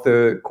happened off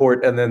the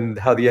court, and then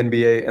how the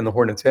NBA and the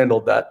Hornets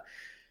handled that.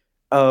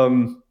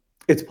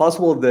 It's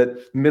possible that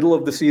middle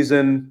of the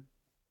season,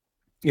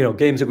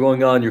 games are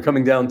going on, you're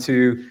coming down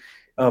to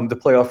the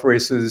playoff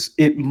races.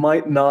 It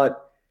might not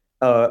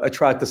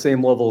attract the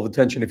same level of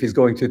attention if he's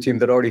going to a team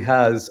that already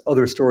has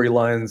other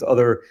storylines,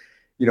 other,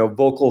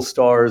 vocal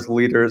stars,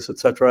 leaders,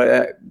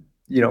 etc.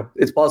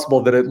 It's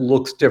possible that it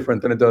looks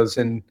different than it does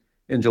in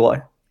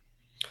July.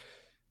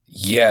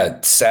 Yeah,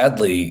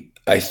 sadly,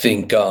 I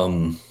think,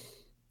 man,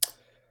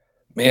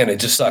 it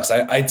just sucks.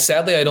 I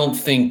sadly, I don't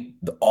think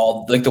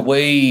all like the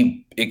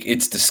way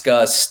it's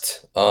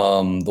discussed,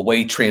 the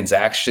way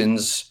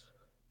transactions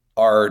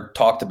are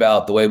talked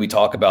about, the way we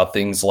talk about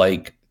things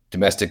like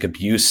domestic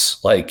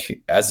abuse,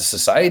 like as a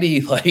society,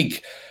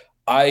 like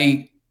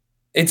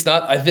it's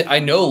not. I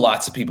know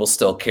lots of people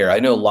still care. I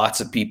know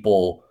lots of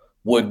people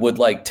would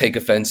like take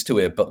offense to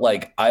it, but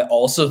like I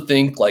also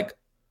think like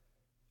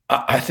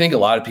I think a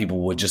lot of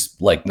people would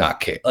just like not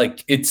care.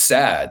 Like it's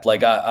sad.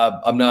 Like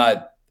I'm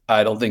not.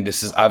 I don't think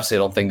this is obviously. I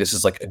don't think this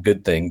is like a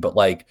good thing. But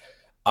like,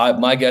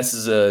 my guess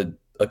is a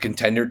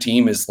contender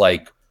team is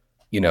like,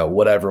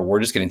 whatever. We're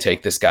just going to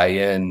take this guy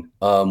in.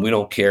 We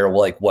don't care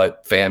like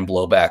what fan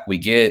blowback we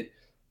get.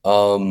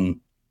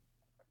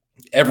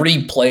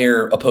 Every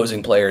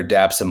opposing player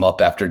daps him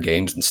up after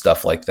games and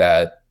stuff like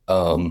that.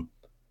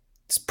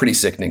 It's pretty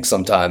sickening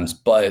sometimes,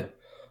 but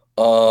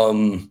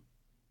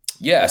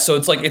yeah. So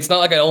it's like it's not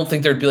like I don't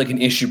think there'd be like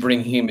an issue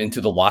bringing him into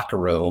the locker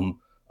room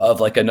of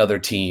like another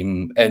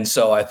team. And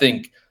so I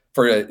think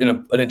for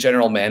a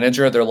general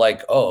manager, they're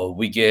like, oh,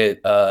 we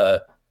get,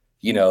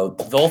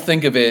 they'll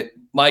think of it.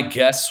 My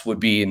guess would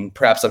be, and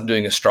perhaps I'm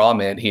doing a straw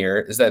man here,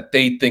 is that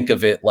they think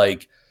of it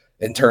like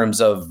in terms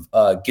of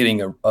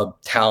getting a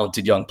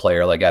talented young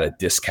player like at a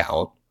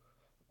discount.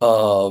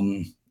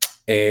 And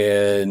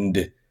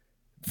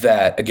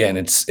that, again,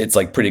 it's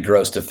like pretty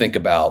gross to think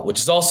about, which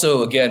is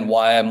also, again,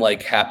 why I'm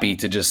like happy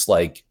to just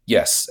like,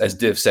 yes, as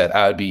Div said,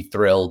 I would be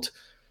thrilled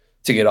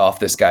to get off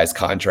this guy's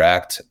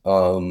contract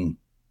and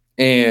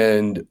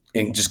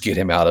just get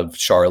him out of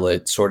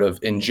Charlotte sort of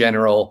in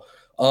general.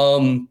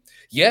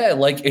 Yeah,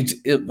 like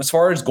as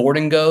far as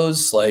Gordon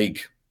goes,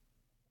 like,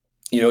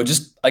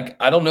 just like,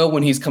 I don't know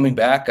when he's coming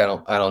back. I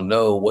don't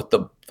know what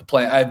the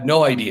plan. I have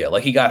no idea.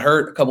 Like he got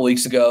hurt a couple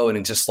weeks ago and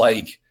it's just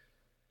like,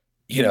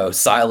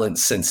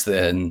 silence since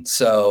then.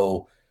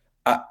 So,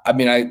 I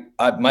mean,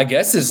 my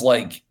guess is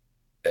like,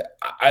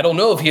 I don't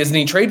know if he has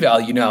any trade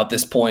value now at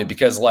this point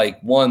because like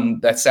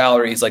one, that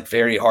salary is like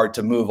very hard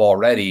to move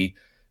already.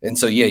 And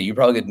so, yeah, you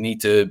probably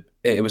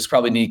it was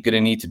probably going to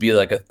need to be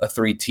like a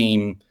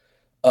 3-team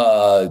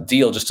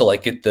deal just to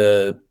like get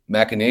the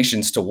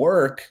machinations to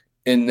work.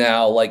 And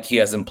now like he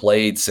hasn't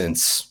played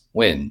since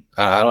when?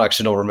 I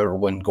don't remember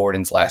when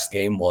Gordon's last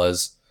game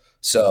was.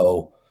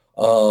 So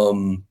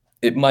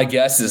my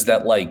guess is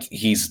that like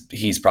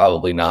he's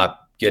probably not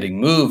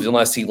getting moved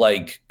unless he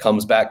like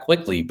comes back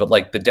quickly. But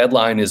like the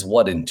deadline is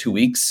what, in 2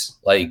 weeks?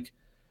 Like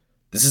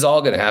this is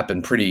all going to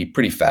happen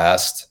pretty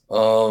fast.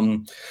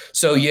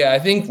 So yeah, I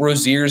think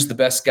Rozier's the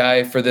best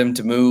guy for them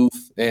to move,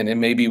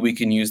 and maybe we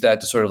can use that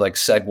to sort of like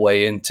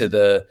segue into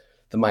the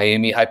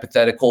Miami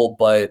hypothetical.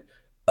 But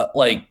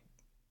like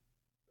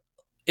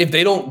if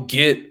they don't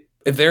get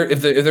if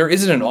there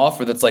isn't an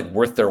offer that's like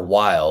worth their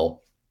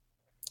while,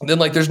 then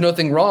like there's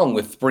nothing wrong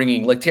with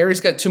bringing like Terry's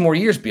got 2 more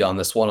years beyond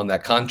this one on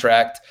that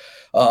contract.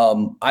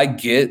 I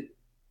get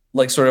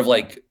like sort of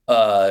like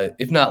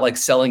if not like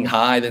selling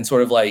high, then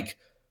sort of like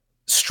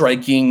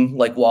striking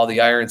like while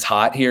the iron's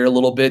hot here a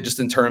little bit, just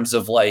in terms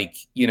of like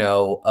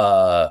with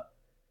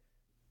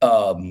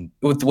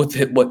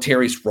what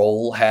Terry's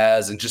role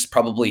has, and just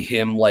probably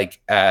him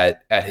like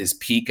at his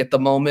peak at the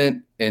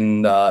moment,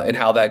 and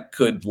how that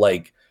could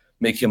like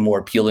make him more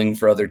appealing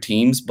for other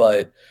teams.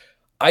 But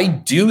I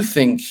do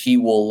think he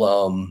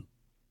will.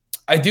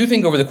 I do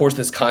think over the course of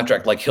this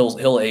contract, like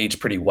he'll age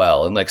pretty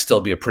well and like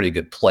still be a pretty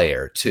good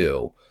player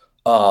too.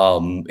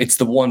 It's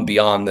the one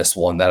beyond this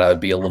one that I would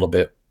be a little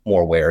bit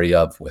more wary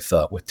of with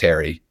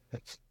Terry.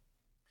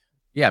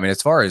 Yeah, I mean,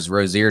 as far as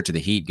Rozier to the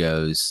Heat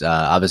goes,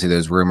 obviously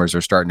those rumors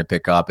are starting to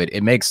pick up.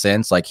 It makes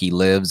sense. Like he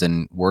lives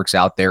and works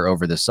out there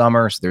over the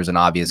summer, so there's an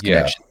obvious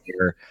connection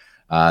here.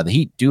 The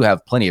Heat do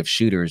have plenty of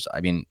shooters,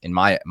 I mean, in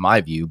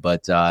my view,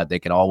 but they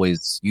can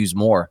always use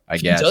more, I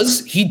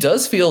guess. He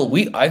does feel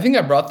I think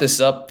I brought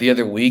this up the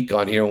other week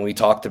on here when we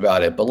talked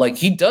about it, but like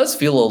he does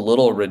feel a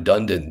little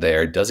redundant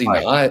there, does he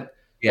not?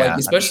 Yeah, like,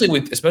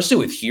 especially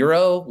with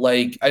Hero.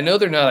 Like I know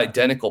they're not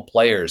identical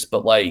players,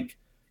 but like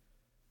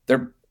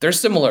they're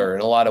similar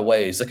in a lot of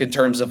ways, like in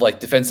terms of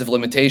like defensive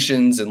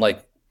limitations and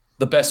like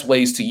the best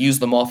ways to use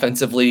them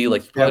offensively.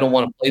 Like, you probably don't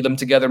want to play them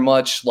together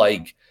much.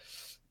 Like,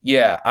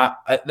 yeah,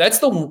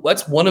 that's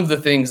one of the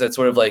things that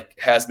sort of like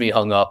has me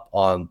hung up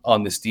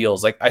on this deal.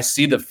 Is like, I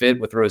see the fit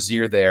with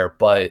Rozier there,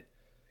 but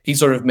he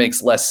sort of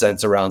makes less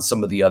sense around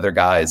some of the other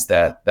guys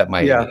that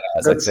Miami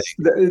has.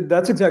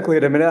 That's exactly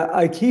it. I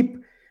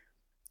mean,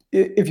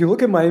 if you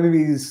look at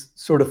Miami's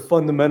sort of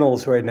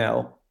fundamentals right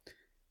now,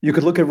 you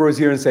could look at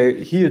Rozier and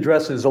say he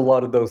addresses a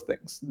lot of those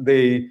things.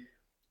 They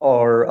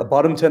are a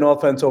bottom 10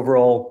 offense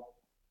overall.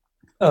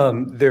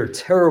 They're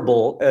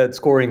terrible at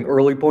scoring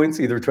early points,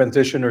 either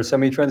transition or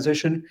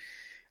semi-transition,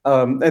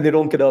 and they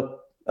don't get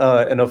up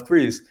enough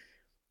threes.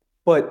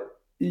 But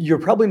you're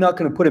probably not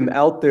going to put him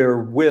out there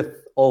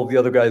with all of the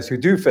other guys who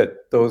do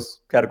fit those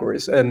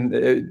categories.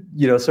 And,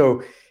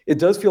 so it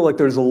does feel like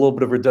there's a little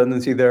bit of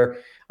redundancy there.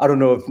 I don't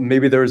know if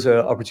maybe there's an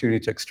opportunity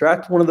to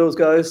extract one of those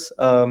guys,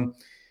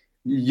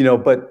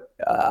 but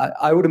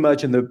I would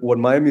imagine that what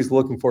Miami's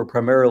looking for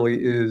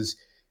primarily is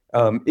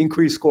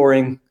increased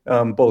scoring,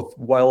 both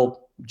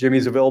while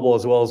Jimmy's available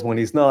as well as when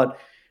he's not,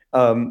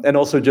 and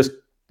also just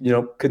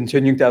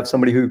continuing to have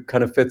somebody who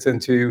kind of fits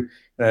into,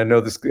 and I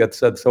know this gets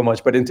said so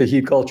much, but into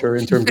Heat culture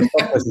in terms of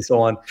toughness and so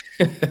on.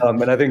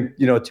 And I think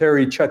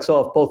Terry checks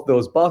off both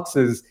those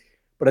boxes,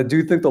 but I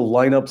do think the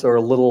lineups are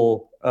a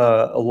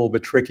little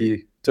bit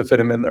tricky to fit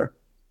him in there.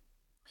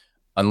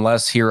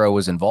 Unless Hero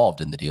was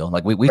involved in the deal.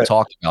 Like we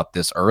talked about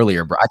this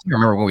earlier, but I think I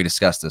remember when we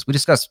discussed this. We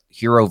discussed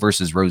Hero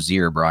versus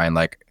Rozier, Brian,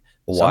 like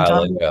a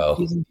while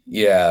ago.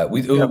 Yeah,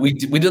 we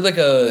did like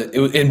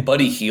in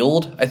Buddy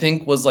Hield, I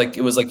think it was like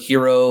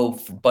Hero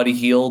Buddy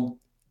Hield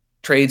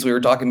trades we were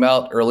talking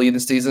about early in the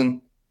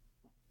season.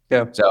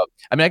 Yeah. So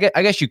I mean,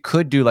 I guess you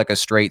could do like a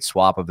straight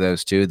swap of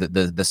those two.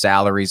 The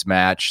salaries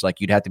match.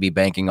 Like you'd have to be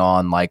banking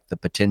on like the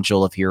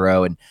potential of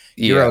Hero, and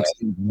Hero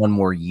extends one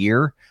more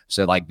year.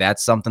 So like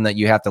that's something that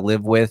you have to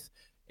live with,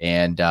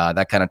 and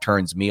that kind of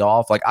turns me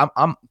off. Like I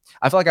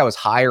feel like I was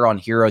higher on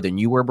Hero than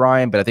you were,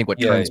 Brian. But I think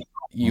what turns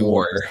you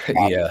were,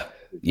 the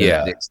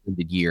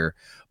extended year.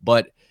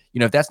 But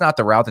if that's not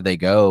the route that they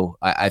go,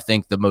 I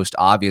think the most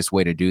obvious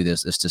way to do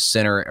this is to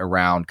center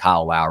around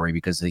Kyle Lowry,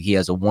 because he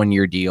has a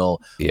 1-year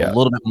deal, a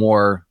little bit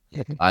more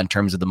in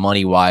terms of the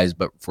money wise,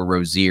 but for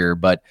Rozier.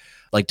 But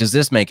like, does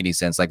this make any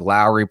sense? Like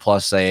Lowry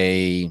plus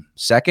a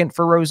second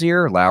for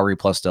Rozier, Lowry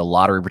plus the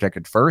lottery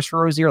protected first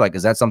for Rozier. Like,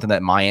 is that something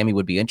that Miami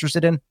would be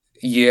interested in?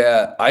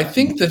 Yeah, I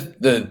think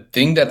the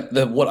thing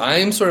what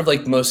I'm sort of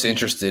like most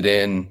interested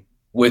in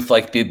with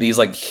like these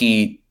like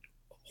Heat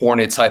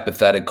Hornets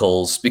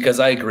hypotheticals, because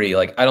I agree.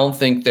 Like, I don't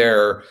think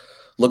they're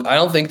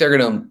going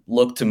to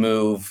look to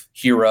move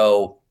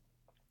Hero.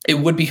 It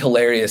would be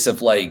hilarious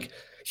if like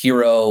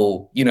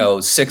Hero,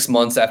 6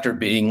 months after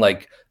being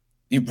like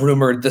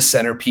rumored the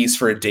centerpiece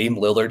for a Dame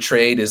Lillard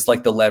trade is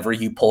like the lever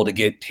you pull to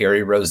get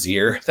Terry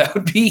Rozier. That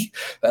would be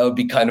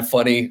kind of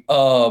funny.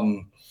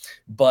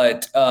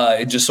 But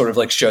it just sort of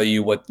like show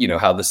you what,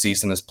 how the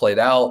season has played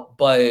out.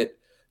 But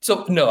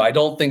so no, I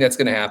don't think that's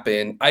going to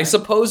happen. I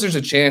suppose there's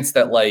a chance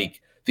that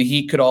like the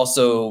Heat could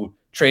also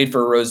trade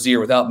for Rozier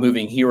without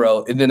moving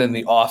Hero, and then in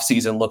the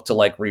offseason look to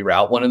like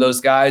reroute one of those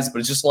guys. But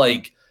it's just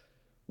like,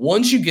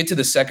 once you get to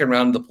the second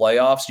round of the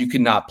playoffs, you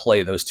cannot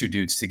play those two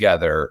dudes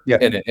together. Yeah.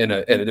 And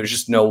there's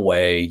just no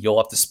way. You'll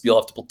have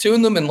to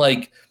platoon them, and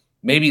like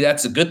maybe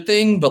that's a good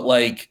thing, but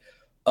like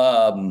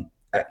I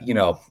don't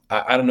know,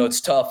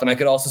 it's tough. And I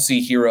could also see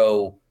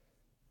Hero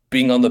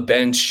being on the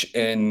bench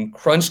in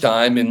crunch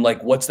time, and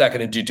like, what's that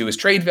going to do to his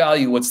trade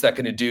value? What's that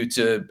going to do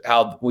to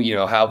how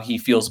he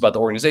feels about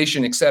the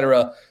organization, et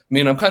cetera? I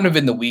mean, I'm kind of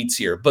in the weeds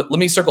here, but let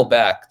me circle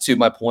back to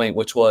my point,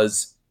 which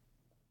was,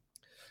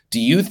 do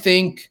you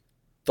think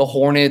the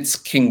Hornets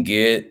can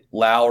get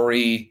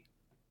Lowry,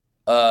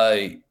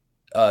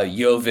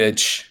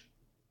 Jovic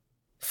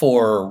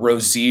for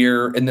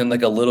Rozier, and then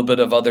like a little bit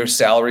of other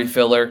salary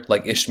filler,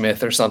 like Ish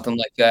Smith or something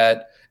like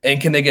that?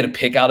 And can they get a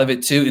pick out of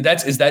it too?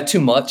 Is that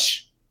too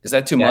much? Is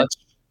that too much?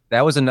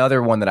 That was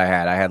another one that I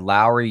had. I had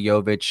Lowry,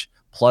 Jovic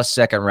plus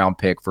second round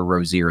pick for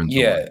Rozier and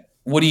Thorne.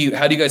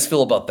 How do you guys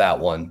feel about that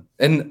one?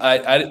 And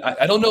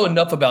I don't know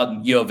enough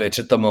about Jovic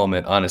at the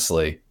moment,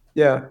 honestly.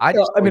 Yeah, I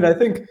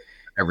think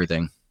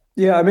everything.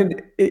 Yeah, I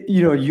mean,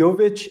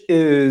 Jovic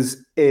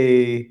is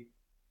a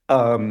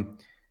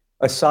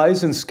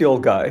size and skill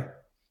guy,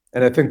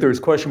 and I think there's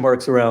question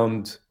marks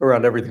around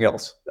everything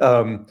else.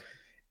 But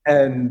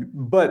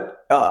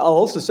I'll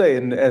also say,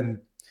 and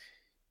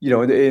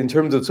in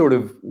terms of sort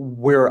of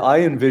where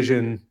I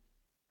envision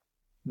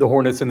the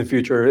Hornets in the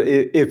future,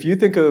 if you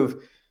think of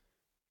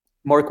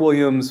Mark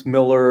Williams,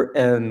 Miller,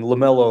 and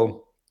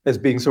LaMelo as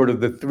being sort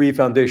of the three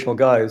foundational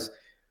guys,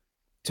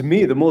 to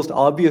me, the most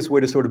obvious way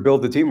to sort of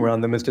build the team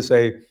around them is to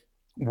say,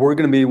 we're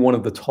going to be one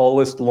of the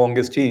tallest,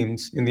 longest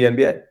teams in the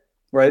NBA,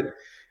 right?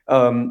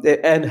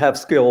 And have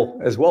skill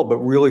as well, but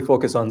really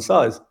focus on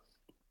size,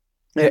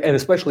 and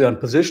especially on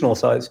positional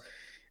size.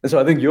 And so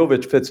I think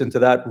Jovic fits into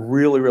that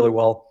really, really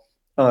well.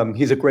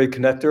 He's a great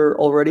connector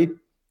already.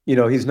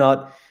 He's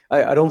not,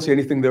 I don't see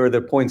anything there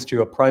that points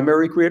to a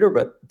primary creator,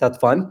 but that's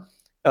fine.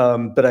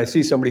 But I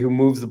see somebody who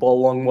moves the ball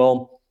along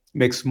well,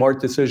 makes smart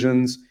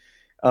decisions.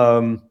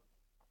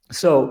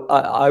 So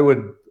I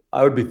would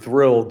be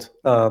thrilled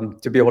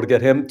to be able to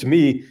get him. To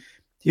me,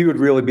 he would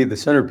really be the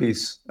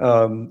centerpiece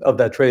of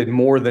that trade,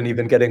 more than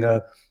even getting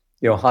a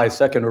high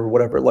second or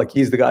whatever. Like,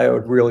 he's the guy I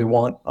would really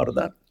want out of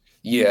that.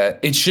 Yeah,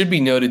 it should be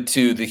noted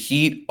too, the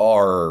Heat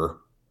are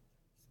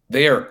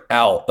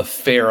out a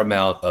fair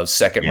amount of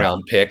second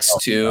round picks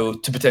to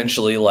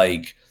potentially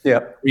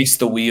grease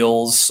the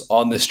wheels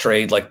on this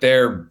trade. Like, they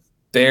don't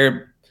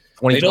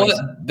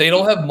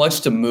have much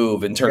to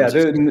move in terms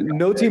of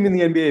no team in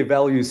the NBA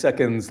values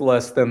seconds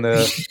less than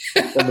the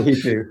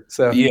Heat do.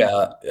 So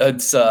yeah,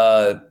 it's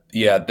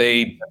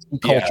they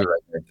culture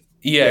right there.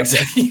 Yeah,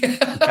 exactly.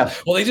 Yeah.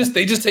 Well, they just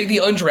take the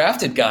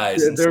undrafted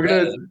guys.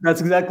 That's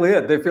exactly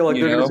it. They feel like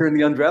they're going to turn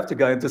the undrafted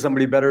guy into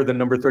somebody better than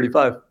number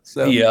 35.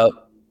 So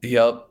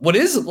Yep. What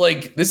is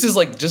this is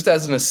just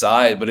as an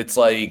aside, but it's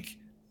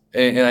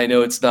and I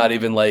know it's not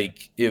even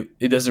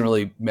it doesn't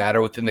really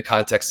matter within the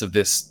context of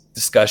this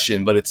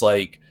discussion, but it's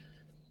I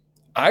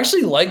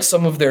actually like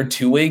some of their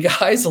two-way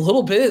guys a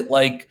little bit,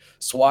 like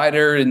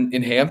Swider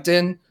and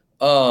Hampton.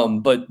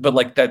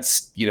 But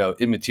that's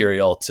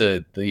immaterial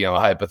to the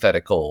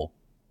hypothetical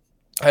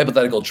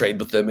trade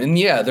with them. And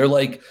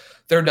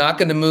they're not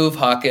going to move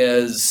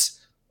Jaquez,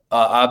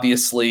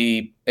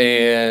 obviously,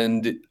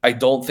 and I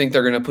don't think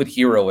they're going to put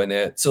Hero in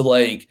it. So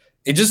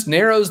it just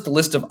narrows the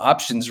list of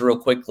options real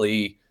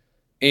quickly.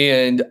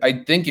 And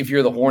I think if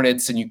you're the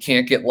Hornets and you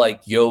can't get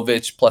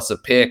Jovic plus a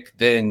pick,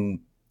 then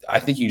I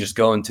think you just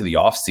go into the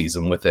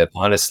offseason with it,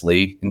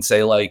 honestly, and say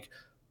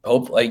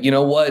you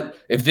know what?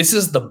 If this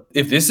is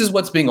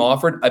what's being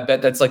offered, I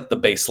bet that's the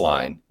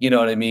baseline. You know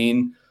what I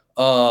mean?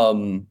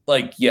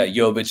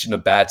 Jovic in a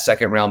bad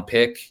second round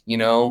pick,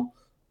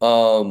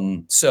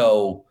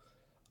 So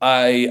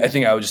I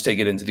think I would just take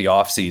it into the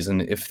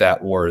offseason if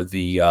that were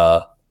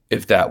the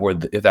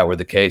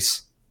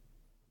case.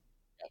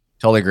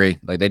 Totally agree.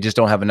 They just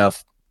don't have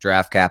enough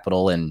draft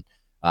capital, and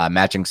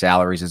matching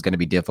salaries is going to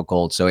be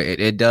difficult. So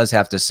it does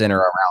have to center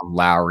around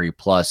Lowry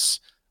plus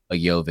a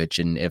Jovic.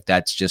 And if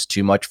that's just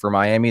too much for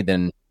Miami,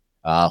 then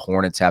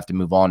Hornets have to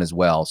move on as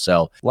well.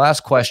 So last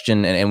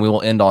question, and we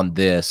will end on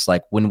this.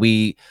 When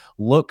we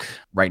look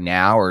right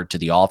now or to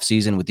the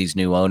offseason with these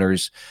new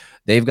owners,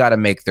 they've got to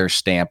make their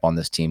stamp on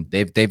this team.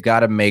 They've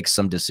got to make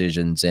some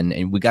decisions,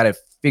 and we got to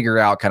figure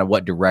out kind of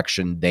what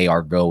direction they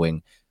are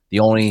going. The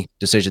only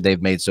decision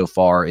they've made so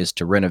far is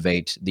to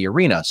renovate the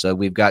arena. So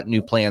we've got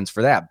new plans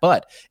for that.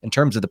 But in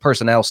terms of the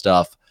personnel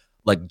stuff,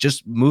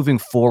 just moving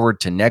forward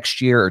to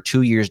next year or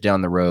 2 years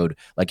down the road,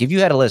 if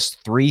you had to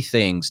list three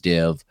things,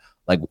 Div,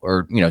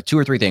 or 2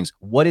 or 3 things,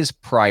 what is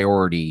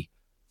priority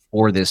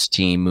for this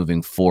team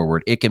moving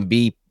forward? It can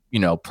be,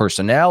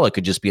 personnel. It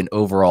could just be an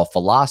overall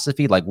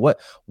philosophy.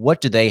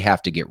 What do they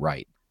have to get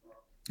right?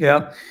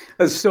 Yeah.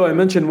 So I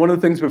mentioned one of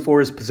the things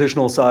before is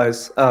positional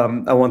size.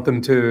 I want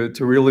them to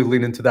really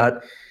lean into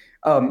that.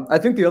 I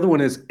think the other one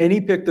is any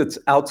pick that's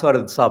outside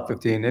of the top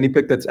 15, any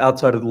pick that's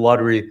outside of the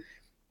lottery,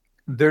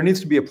 there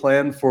needs to be a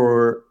plan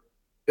for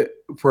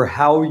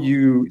how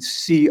you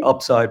see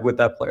upside with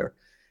that player.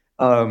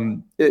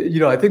 I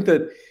think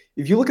that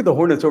if you look at the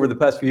Hornets over the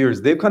past few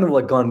years, they've kind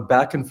of gone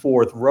back and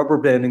forth, rubber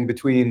banding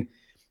between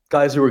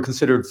guys who are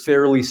considered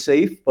fairly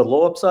safe but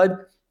low upside,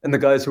 and the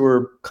guys who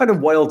are kind of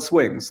wild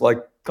swings, like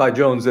Kai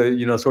Jones,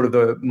 sort of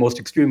the most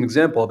extreme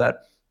example of that.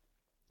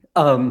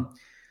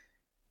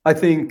 I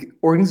think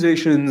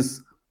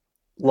organizations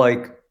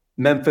like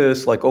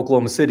Memphis, like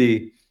Oklahoma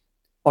City,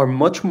 are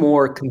much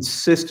more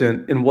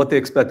consistent in what they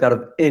expect out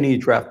of any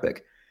draft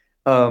pick.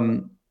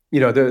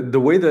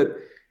 The way that,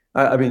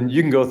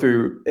 you can go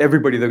through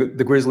everybody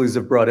the Grizzlies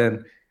have brought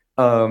in,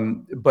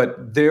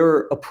 but their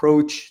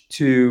approach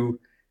to,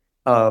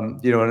 an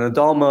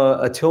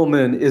Adalma, a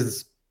Tillman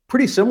is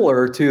pretty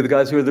similar to the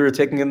guys who they're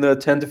taking in the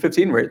 10 to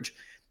 15 range.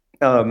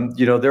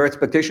 Their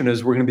expectation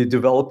is we're going to be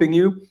developing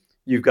you.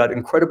 You've got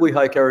incredibly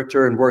high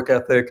character and work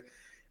ethic,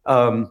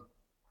 and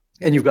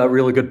you've got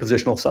really good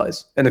positional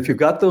size. And if you've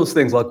got those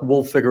things,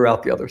 we'll figure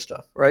out the other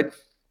stuff, right?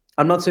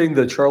 I'm not saying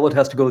that Charlotte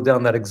has to go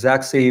down that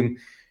exact same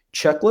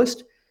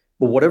checklist,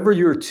 but whatever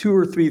your 2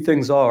 or 3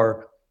 things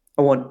are,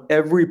 I want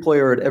every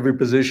player at every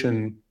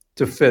position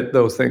to fit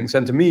those things.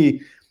 And to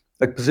me,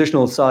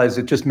 positional size,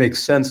 it just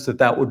makes sense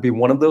that would be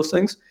one of those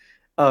things.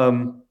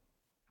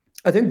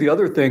 I think the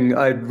other thing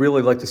I'd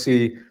really like to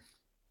see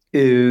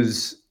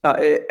is,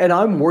 and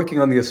I'm working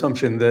on the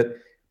assumption that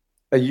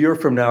a year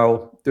from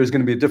now, there's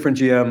going to be a different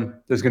GM,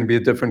 there's going to be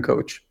a different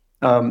coach.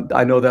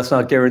 I know that's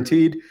not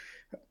guaranteed,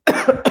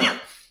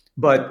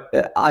 but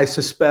I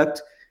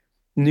suspect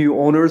new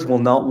owners will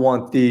not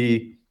want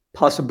the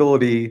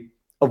possibility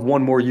of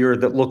one more year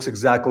that looks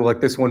exactly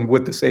like this one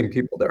with the same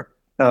people there.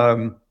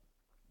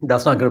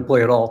 That's not going to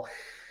play at all.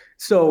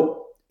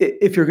 So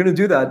if you're going to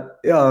do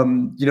that,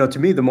 to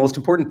me, the most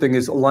important thing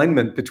is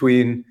alignment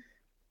between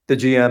the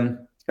GM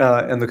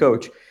and the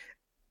coach.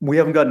 We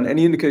haven't gotten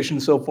any indication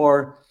so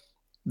far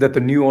that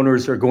the new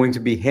owners are going to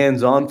be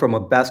hands-on from a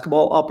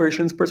basketball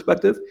operations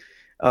perspective.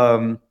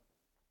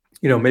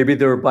 Maybe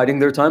they're biding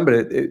their time, but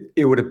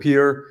it would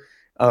appear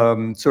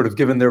sort of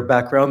given their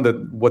background,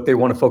 that what they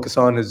want to focus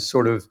on is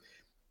sort of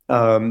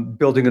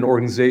building an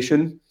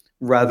organization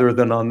rather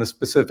than on the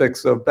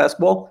specifics of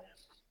basketball.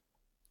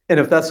 And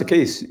if that's the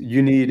case,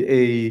 you need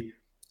a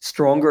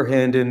stronger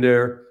hand in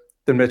there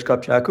than Mitch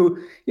Kupchak, who,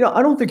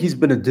 I don't think he's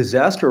been a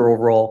disaster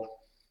overall,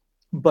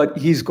 but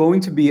he's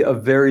going to be a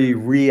very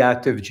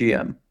reactive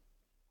GM.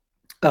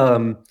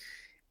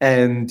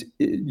 And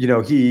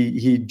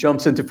he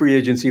jumps into free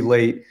agency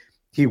late.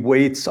 He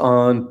waits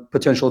on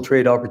potential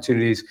trade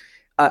opportunities.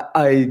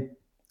 I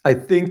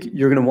think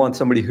you're going to want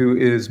somebody who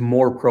is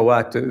more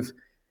proactive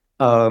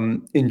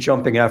in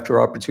jumping after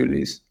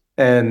opportunities.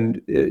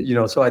 And,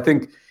 so I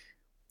think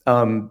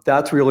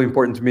that's really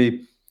important to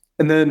me.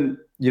 And then,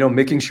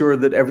 making sure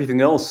that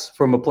everything else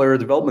from a player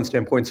development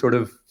standpoint sort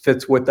of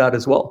fits with that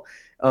as well.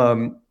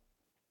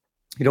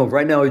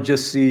 Right now I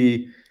just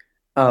see,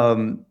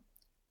 I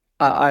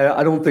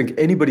don't think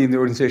anybody in the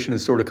organization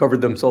has sort of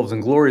covered themselves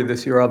in glory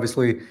this year,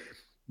 obviously,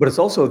 but it's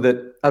also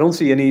that I don't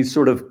see any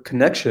sort of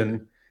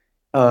connection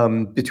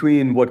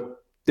between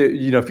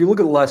if you look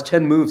at the last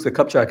 10 moves that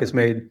Kupchak has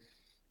made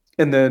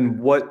and then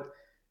what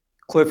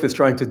Cliff is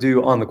trying to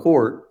do on the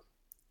court,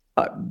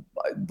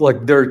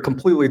 they're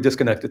completely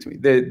disconnected to me.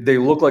 They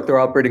look like they're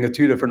operating at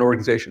two different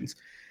organizations.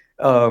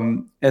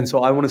 And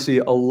so I want to see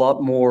a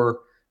lot more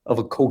of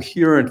a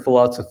coherent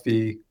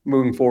philosophy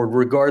moving forward,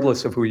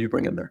 regardless of who you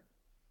bring in there.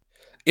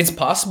 It's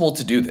possible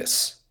to do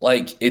this.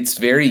 It's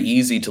very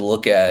easy to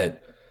look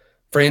at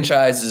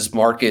franchises,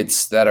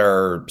 markets that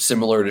are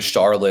similar to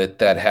Charlotte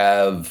that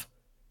have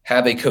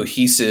a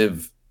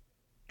cohesive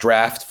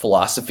draft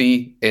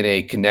philosophy and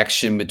a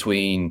connection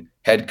between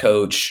head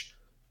coach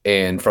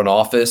and front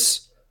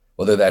office,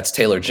 whether that's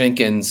Taylor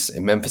Jenkins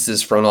in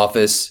Memphis's front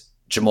office,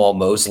 Jamal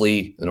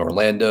Mosley in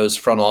Orlando's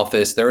front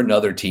office. They're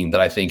another team that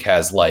I think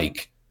has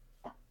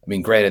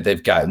granted,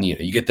 they've gotten,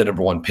 you get the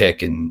number one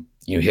pick and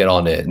you hit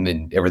on it and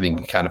then everything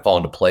can kind of fall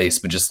into place.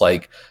 But just I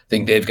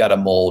think they've got a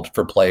mold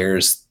for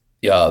players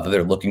that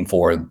they're looking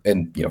for.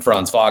 And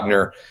Franz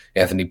Wagner,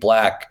 Anthony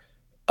Black,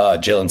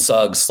 Jalen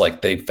Suggs,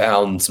 they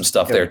found some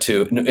stuff there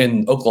too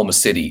in Oklahoma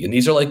City. And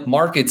these are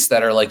markets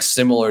that are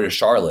similar to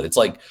Charlotte. It's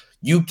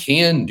you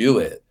can do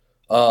it.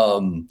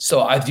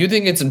 So I do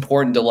think it's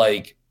important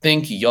to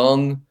think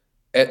young,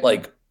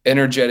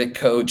 energetic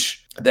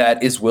coach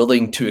that is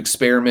willing to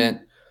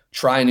experiment,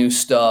 try new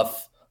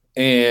stuff.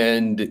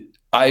 And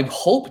I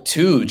hope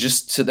too,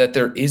 just so that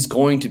there is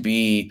going to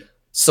be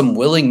some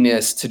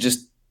willingness to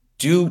just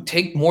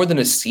take more than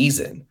a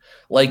season.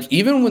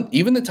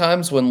 Even the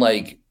times when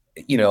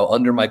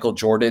under Michael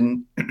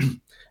Jordan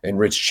and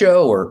Rich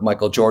Cho or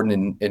Michael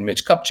Jordan and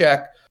Mitch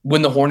Kupchak,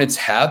 when the Hornets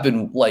have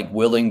been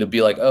willing to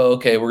be oh,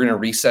 okay, we're going to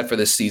reset for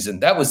this season.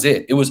 That was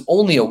it. It was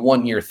only a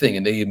 1-year thing.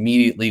 And they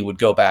immediately would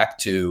go back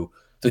to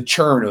the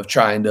churn of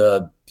trying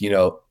to,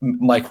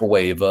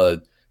 microwave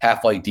a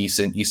half-light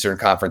decent Eastern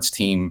Conference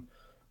team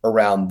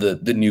around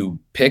the new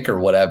pick or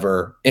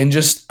whatever. And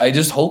I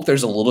just hope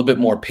there's a little bit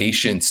more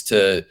patience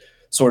to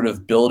sort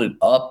of build it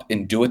up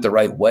and do it the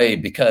right way,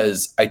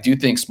 because I do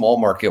think small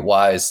market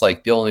wise,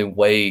 the only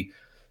way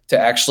to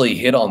actually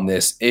hit on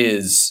this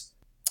is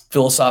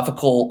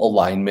philosophical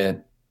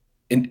alignment,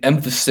 an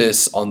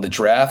emphasis on the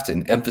draft,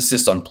 an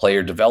emphasis on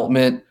player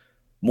development,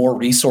 more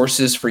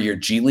resources for your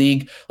G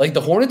League. The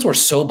Hornets were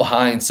so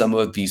behind some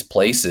of these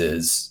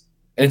places,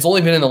 and it's only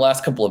been in the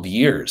last couple of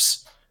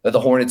years that the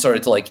Hornets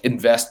started to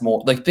invest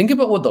more. Think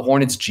about what the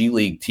Hornets G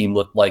League team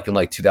looked like in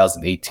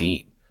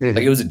 2018. Mm-hmm.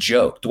 It was a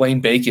joke.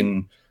 Dwayne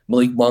Bacon,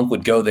 Malik Monk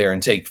would go there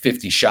and take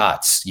 50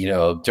 shots,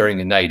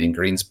 during a night in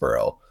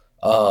Greensboro.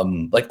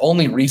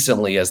 Only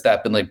recently has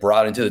that been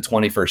brought into the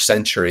 21st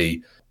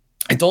century.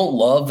 I don't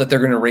love that they're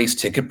going to raise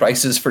ticket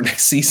prices for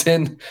next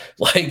season.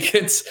 I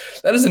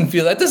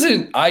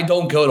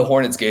don't go to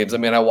Hornets games.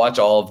 I watch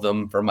all of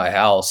them from my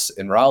house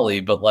in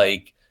Raleigh, but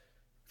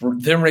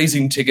them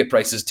raising ticket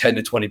prices 10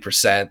 to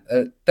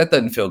 20%, that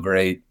doesn't feel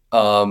great.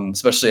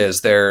 Especially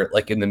as they're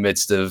in the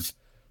midst of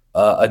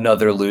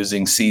another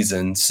losing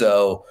season.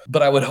 So,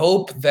 but I would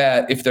hope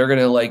that if they're going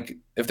to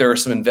if there are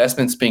some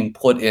investments being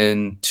put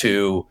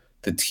into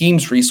the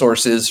team's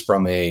resources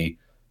from a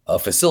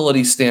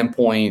facility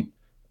standpoint,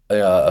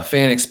 a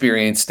fan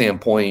experience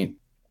standpoint,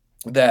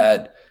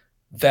 that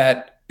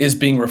is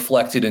being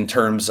reflected in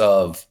terms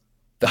of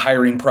the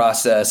hiring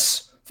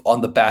process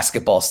on the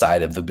basketball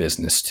side of the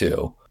business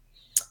too.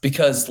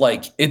 Because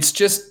it's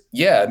just,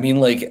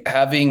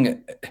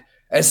 having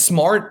as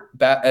smart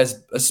as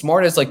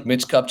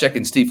Mitch Kupchak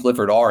and Steve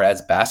Clifford are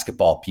as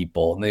basketball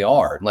people, and they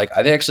are. I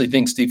actually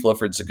think Steve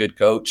Clifford's a good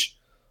coach.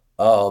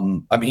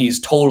 He's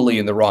totally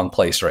in the wrong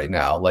place right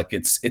now.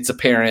 It's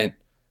apparent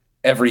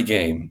every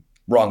game,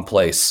 wrong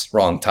place,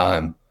 wrong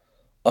time.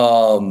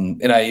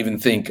 And I even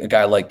think a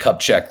guy like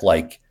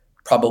Kupchak,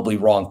 probably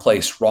wrong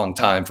place, wrong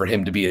time for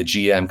him to be a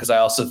GM. Because I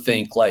also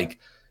think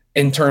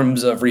in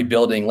terms of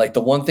rebuilding,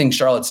 the one thing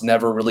Charlotte's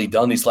never really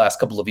done these last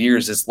couple of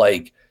years is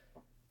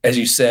as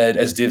you said,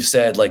 as Div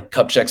said,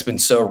 Kupchak's been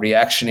so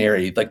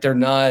reactionary. They're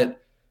not,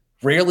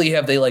 rarely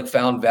have they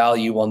found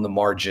value on the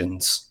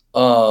margins.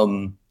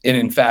 And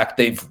in fact,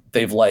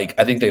 they've like,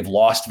 I think they've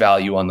lost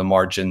value on the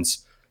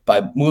margins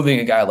by moving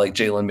a guy like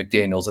Jalen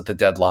McDaniels at the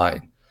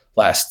deadline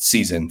last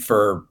season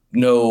for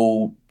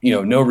no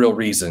real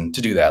reason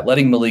to do that,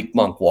 letting Malik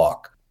Monk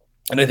walk.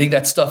 And I think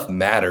that stuff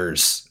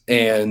matters.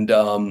 And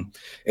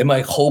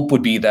my hope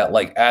would be that,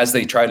 like, as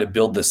they try to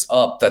build this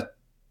up,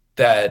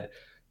 that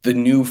the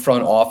new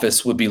front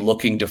office would be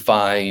looking to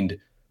find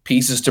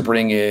pieces to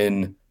bring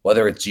in,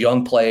 whether it's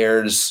young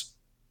players,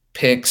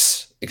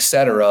 picks,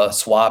 etc.,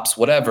 swaps,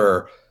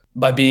 whatever,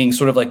 by being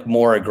sort of like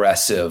more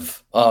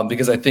aggressive,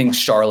 because I think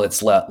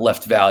Charlotte's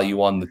left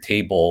value on the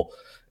table,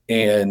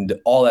 and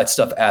all that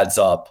stuff adds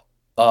up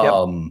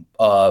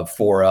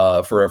for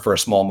a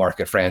small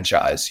market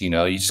franchise. You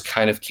just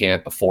kind of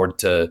can't afford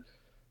to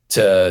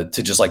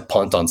just like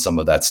punt on some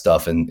of that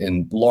stuff,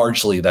 and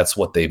largely that's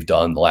what they've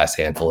done the last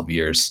handful of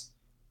years.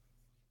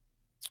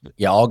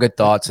 Yeah, all good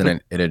thoughts,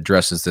 and it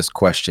addresses this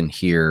question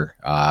here,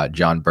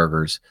 John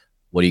Burgers.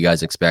 What do you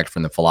guys expect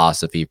from the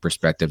philosophy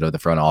perspective of the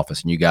front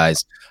office? And you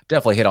guys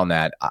definitely hit on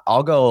that.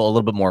 I'll go a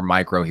little bit more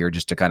micro here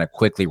just to kind of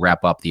quickly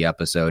wrap up the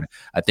episode.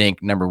 I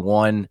think, number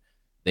one,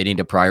 they need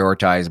to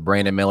prioritize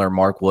Brandon Miller,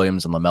 Mark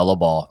Williams, and LaMelo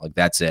Ball. Like,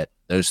 that's it.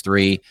 Those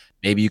three.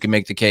 Maybe you can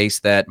make the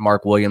case that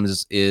Mark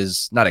Williams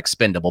is not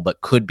expendable,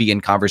 but could be in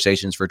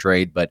conversations for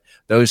trade. But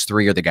those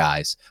three are the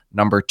guys.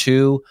 Number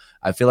two,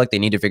 I feel like they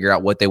need to figure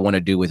out what they want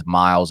to do with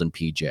Miles and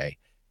PJ.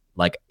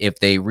 Like, if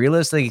they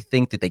realistically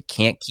think that they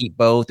can't keep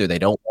both, or they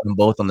don't want them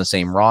both on the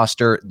same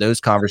roster,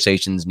 those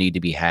conversations need to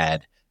be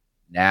had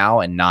now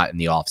and not in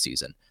the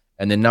offseason.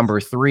 And then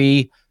number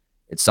three,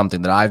 it's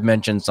something that I've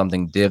mentioned,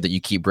 something, Div, that you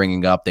keep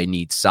bringing up. They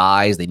need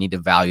size. They need to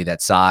value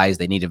that size.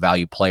 They need to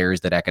value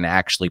players that can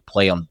actually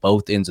play on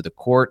both ends of the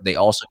court. They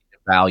also need to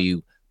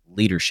value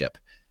leadership.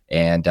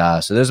 And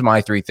so those are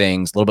my three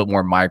things, a little bit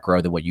more micro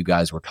than what you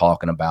guys were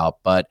talking about.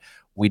 But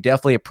we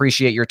definitely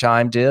appreciate your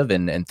time, Div,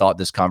 and thought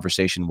this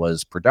conversation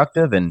was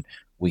productive, and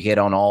we hit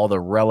on all the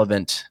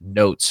relevant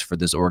notes for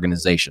this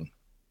organization.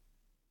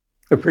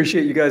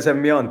 Appreciate you guys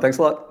having me on. Thanks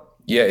a lot.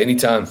 Yeah,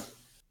 anytime.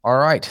 All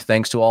right.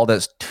 Thanks to all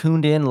that's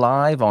tuned in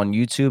live on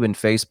YouTube and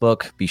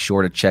Facebook. Be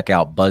sure to check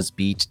out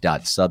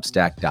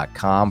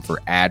buzzbeat.substack.com for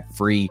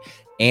ad-free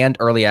and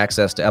early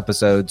access to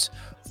episodes.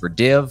 For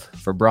Div,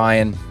 for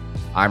Brian,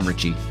 I'm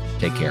Richie.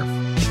 Take care.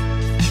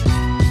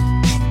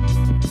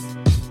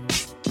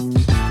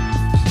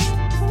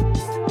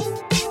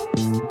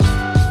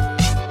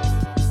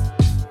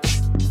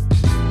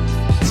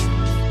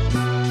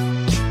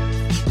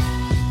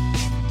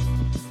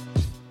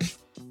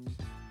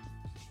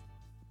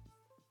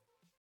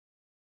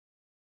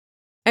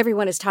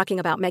 Everyone is talking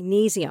about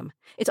magnesium.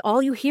 It's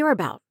all you hear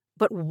about.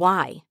 But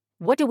why?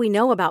 What do we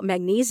know about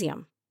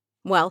magnesium?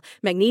 Well,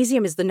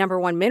 magnesium is the number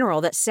one mineral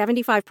that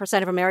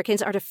 75% of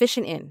Americans are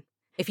deficient in.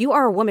 If you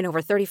are a woman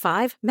over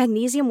 35,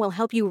 magnesium will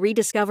help you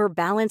rediscover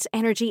balance,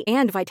 energy,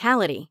 and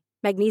vitality.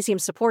 Magnesium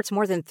supports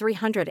more than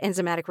 300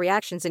 enzymatic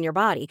reactions in your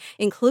body,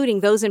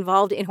 including those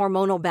involved in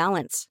hormonal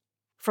balance.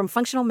 From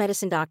functional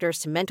medicine doctors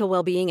to mental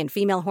well-being and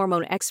female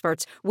hormone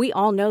experts, we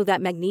all know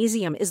that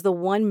magnesium is the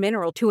one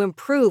mineral to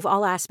improve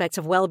all aspects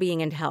of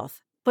well-being and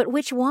health. But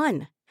which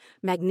one?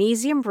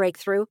 Magnesium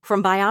Breakthrough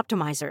from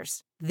Bioptimizers,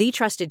 the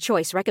trusted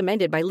choice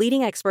recommended by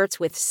leading experts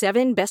with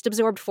 7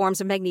 best-absorbed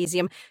forms of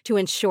magnesium to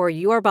ensure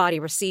your body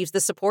receives the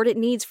support it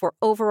needs for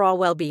overall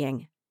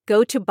well-being.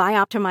 Go to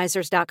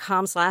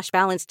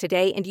bioptimizers.com/balance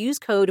today and use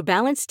code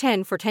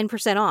BALANCE10 for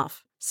 10%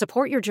 off.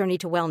 Support your journey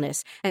to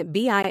wellness at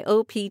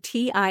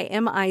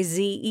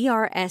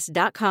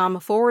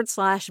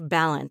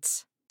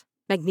bioptimizers.com/balance.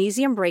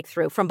 Magnesium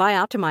Breakthrough from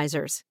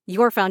Bioptimizers,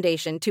 your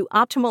foundation to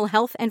optimal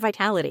health and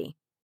vitality.